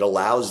 and it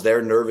allows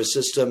their nervous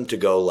system to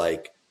go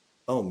like,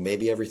 oh,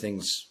 maybe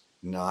everything's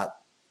not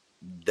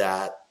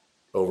that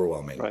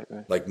overwhelming. Right.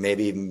 Like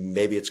maybe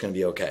it's going to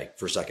be okay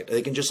for a second.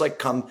 They can just like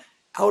come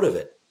out of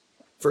it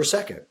for a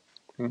second.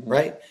 Mm-hmm.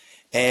 Right.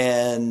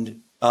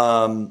 And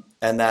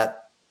that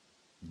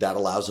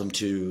allows them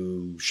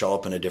to show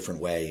up in a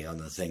different way on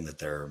the thing that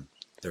they're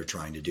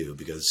trying to do.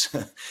 Because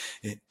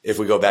if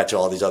we go back to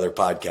all these other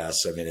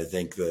podcasts, I mean, I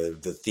think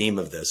the theme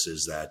of this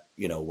is that,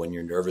 when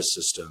your nervous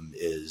system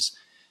is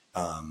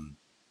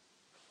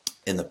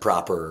in the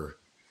proper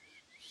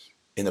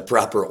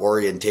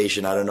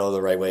orientation, I don't know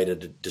the right way to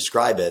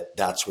describe it,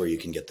 that's where you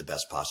can get the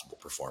best possible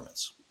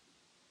performance.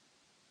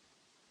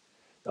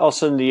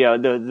 Also,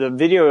 the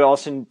video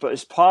also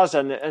is paused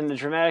on the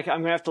dramatic.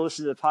 I'm going to have to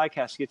listen to the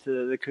podcast to get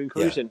to the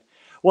conclusion. Yeah.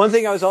 One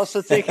thing I was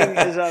also thinking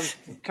is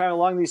kind of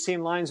along these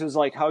same lines was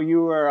like how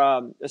you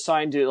were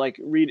assigned to like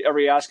read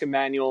every ASCA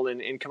manual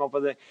and come up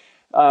with it.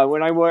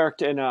 When I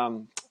worked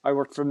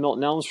for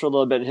Milton Elms for a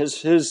little bit, and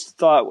his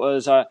thought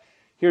was,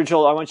 here,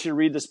 Joel, I want you to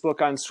read this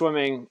book on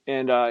swimming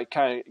and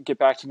kind of get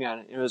back to me on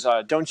it. It was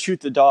Don't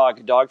Shoot the Dog,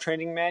 a dog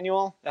training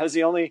manual. That was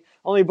the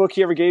only book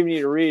he ever gave me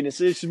to read.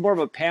 It's more of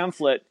a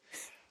pamphlet,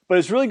 but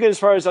it's really good as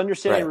far as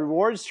understanding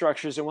reward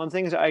structures. And one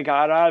thing that I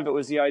got out of it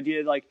was the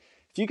idea like,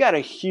 if you got a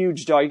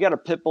huge dog, you got a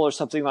pit bull or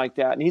something like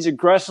that, and he's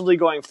aggressively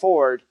going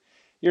forward,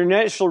 your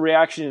initial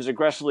reaction is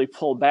aggressively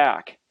pull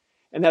back.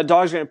 And that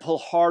dog's going to pull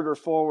harder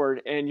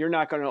forward, and you're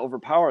not going to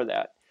overpower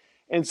that.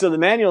 And so the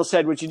manual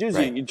said what you do is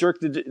you jerk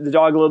the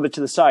dog a little bit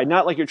to the side,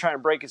 not like you're trying to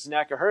break its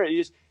neck or hurt it.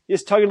 You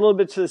just tug it a little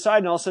bit to the side,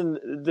 and all of a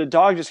sudden the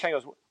dog just kind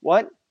of goes,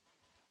 what?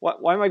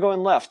 Why am I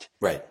going left?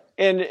 Right.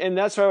 And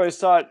that's what I always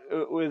thought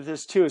with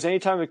this too, is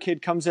anytime a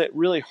kid comes at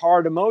really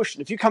hard emotion,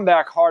 if you come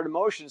back hard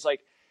emotion, it's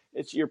like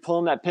you're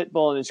pulling that pit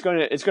bull, and it's going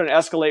to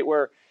escalate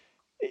where,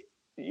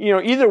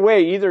 either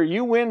way, either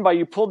you win by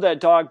you pulled that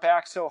dog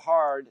back so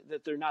hard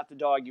that they're not the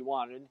dog you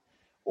wanted,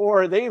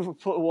 or they've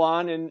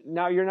won and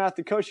now you're not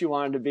the coach you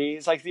wanted to be.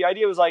 It's like the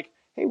idea was like,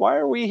 hey, why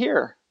are we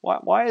here?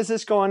 Why is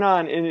this going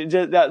on? And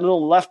that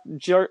little left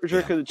jerk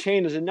of the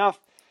chain is enough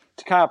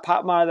to kind of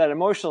pop them out of that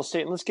emotional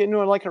state. And let's get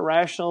into like a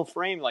rational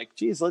frame. Like,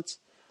 geez, let's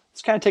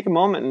kind of take a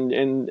moment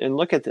and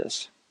look at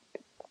this.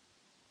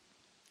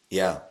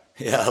 Yeah.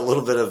 A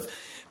little bit of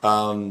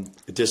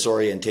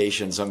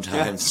disorientation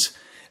sometimes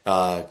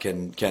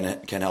can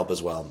help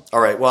as well. All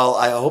right. Well,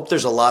 I hope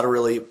there's a lot of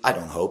really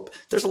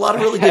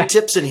good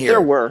tips in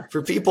here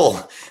for people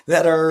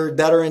that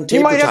are in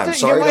taper time.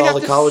 Sorry to all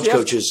the college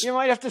coaches. You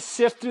might have to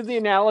sift through the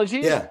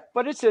analogies,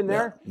 but it's in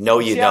there. No,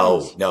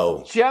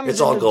 no.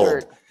 It's all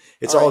gold.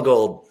 It's all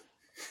gold.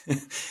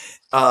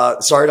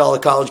 Sorry to all the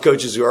college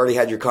coaches who already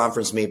had your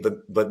conference meet,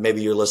 but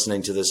maybe you're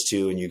listening to this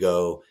too and you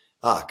go,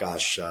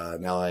 gosh,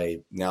 now I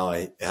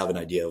have an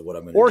idea of what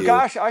I'm going to do. Or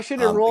gosh, I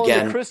should enroll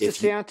in the Chris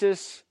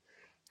DeSantis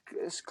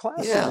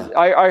classes. Yeah.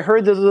 I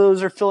heard that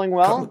those are filling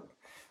well.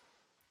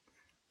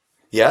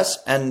 Yes,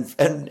 and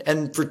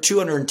for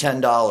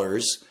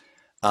 $210,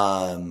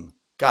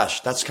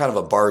 gosh, that's kind of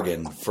a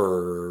bargain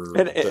for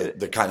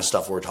the kind of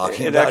stuff we're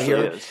talking about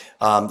here.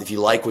 If you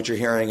like what you're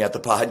hearing at the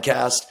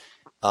podcast,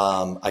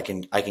 I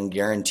can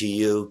guarantee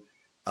you,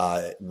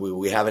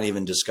 we haven't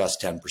even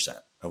discussed 10%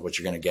 of what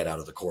you're going to get out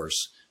of the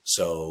course.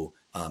 So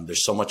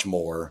there's so much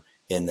more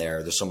in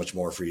there. There's so much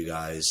more for you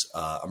guys.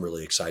 I'm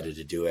really excited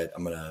to do it.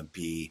 I'm going to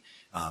be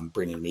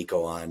bringing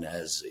Nico on,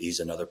 as he's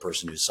another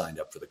person who's signed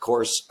up for the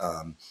course.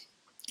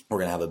 We're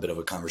going to have a bit of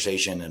a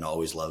conversation, and I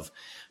always love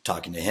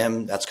talking to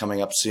him. That's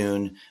coming up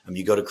soon.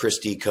 You go to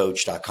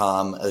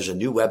chrisdcoach.com. There's a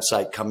new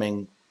website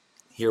coming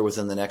here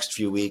within the next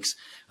few weeks.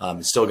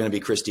 It's still going to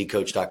be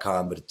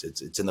chrisdcoach.com, but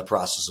it's in the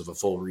process of a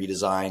full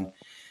redesign.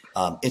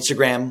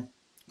 Instagram,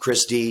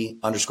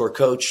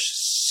 chrisd_coach,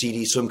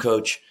 CD swim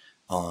coach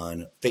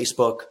on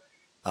Facebook.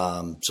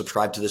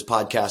 Subscribe to this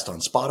podcast on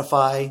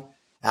Spotify,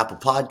 Apple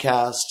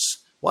Podcasts.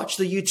 Watch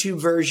the YouTube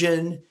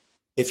version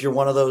if you're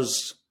one of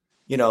those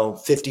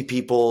 50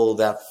 people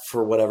that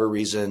for whatever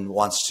reason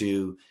wants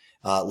to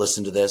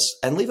listen to this,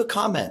 and leave a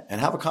comment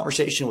and have a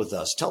conversation with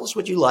us. Tell us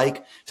what you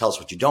like. Tell us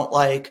what you don't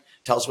like.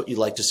 Tell us what you'd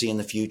like to see in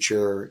the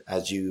future.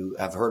 As you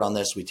have heard on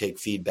this, we take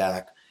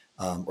feedback,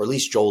 or at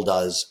least Joel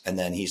does. And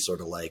then he's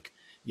sort of like,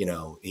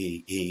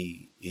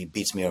 he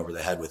beats me over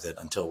the head with it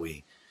until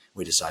we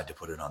decide to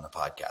put it on the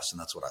podcast. And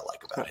that's what I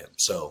like about him.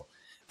 So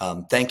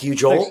thank you,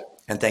 Joel. Thanks.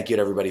 And thank you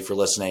to everybody for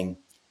listening.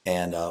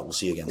 And we'll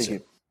see you again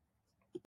soon.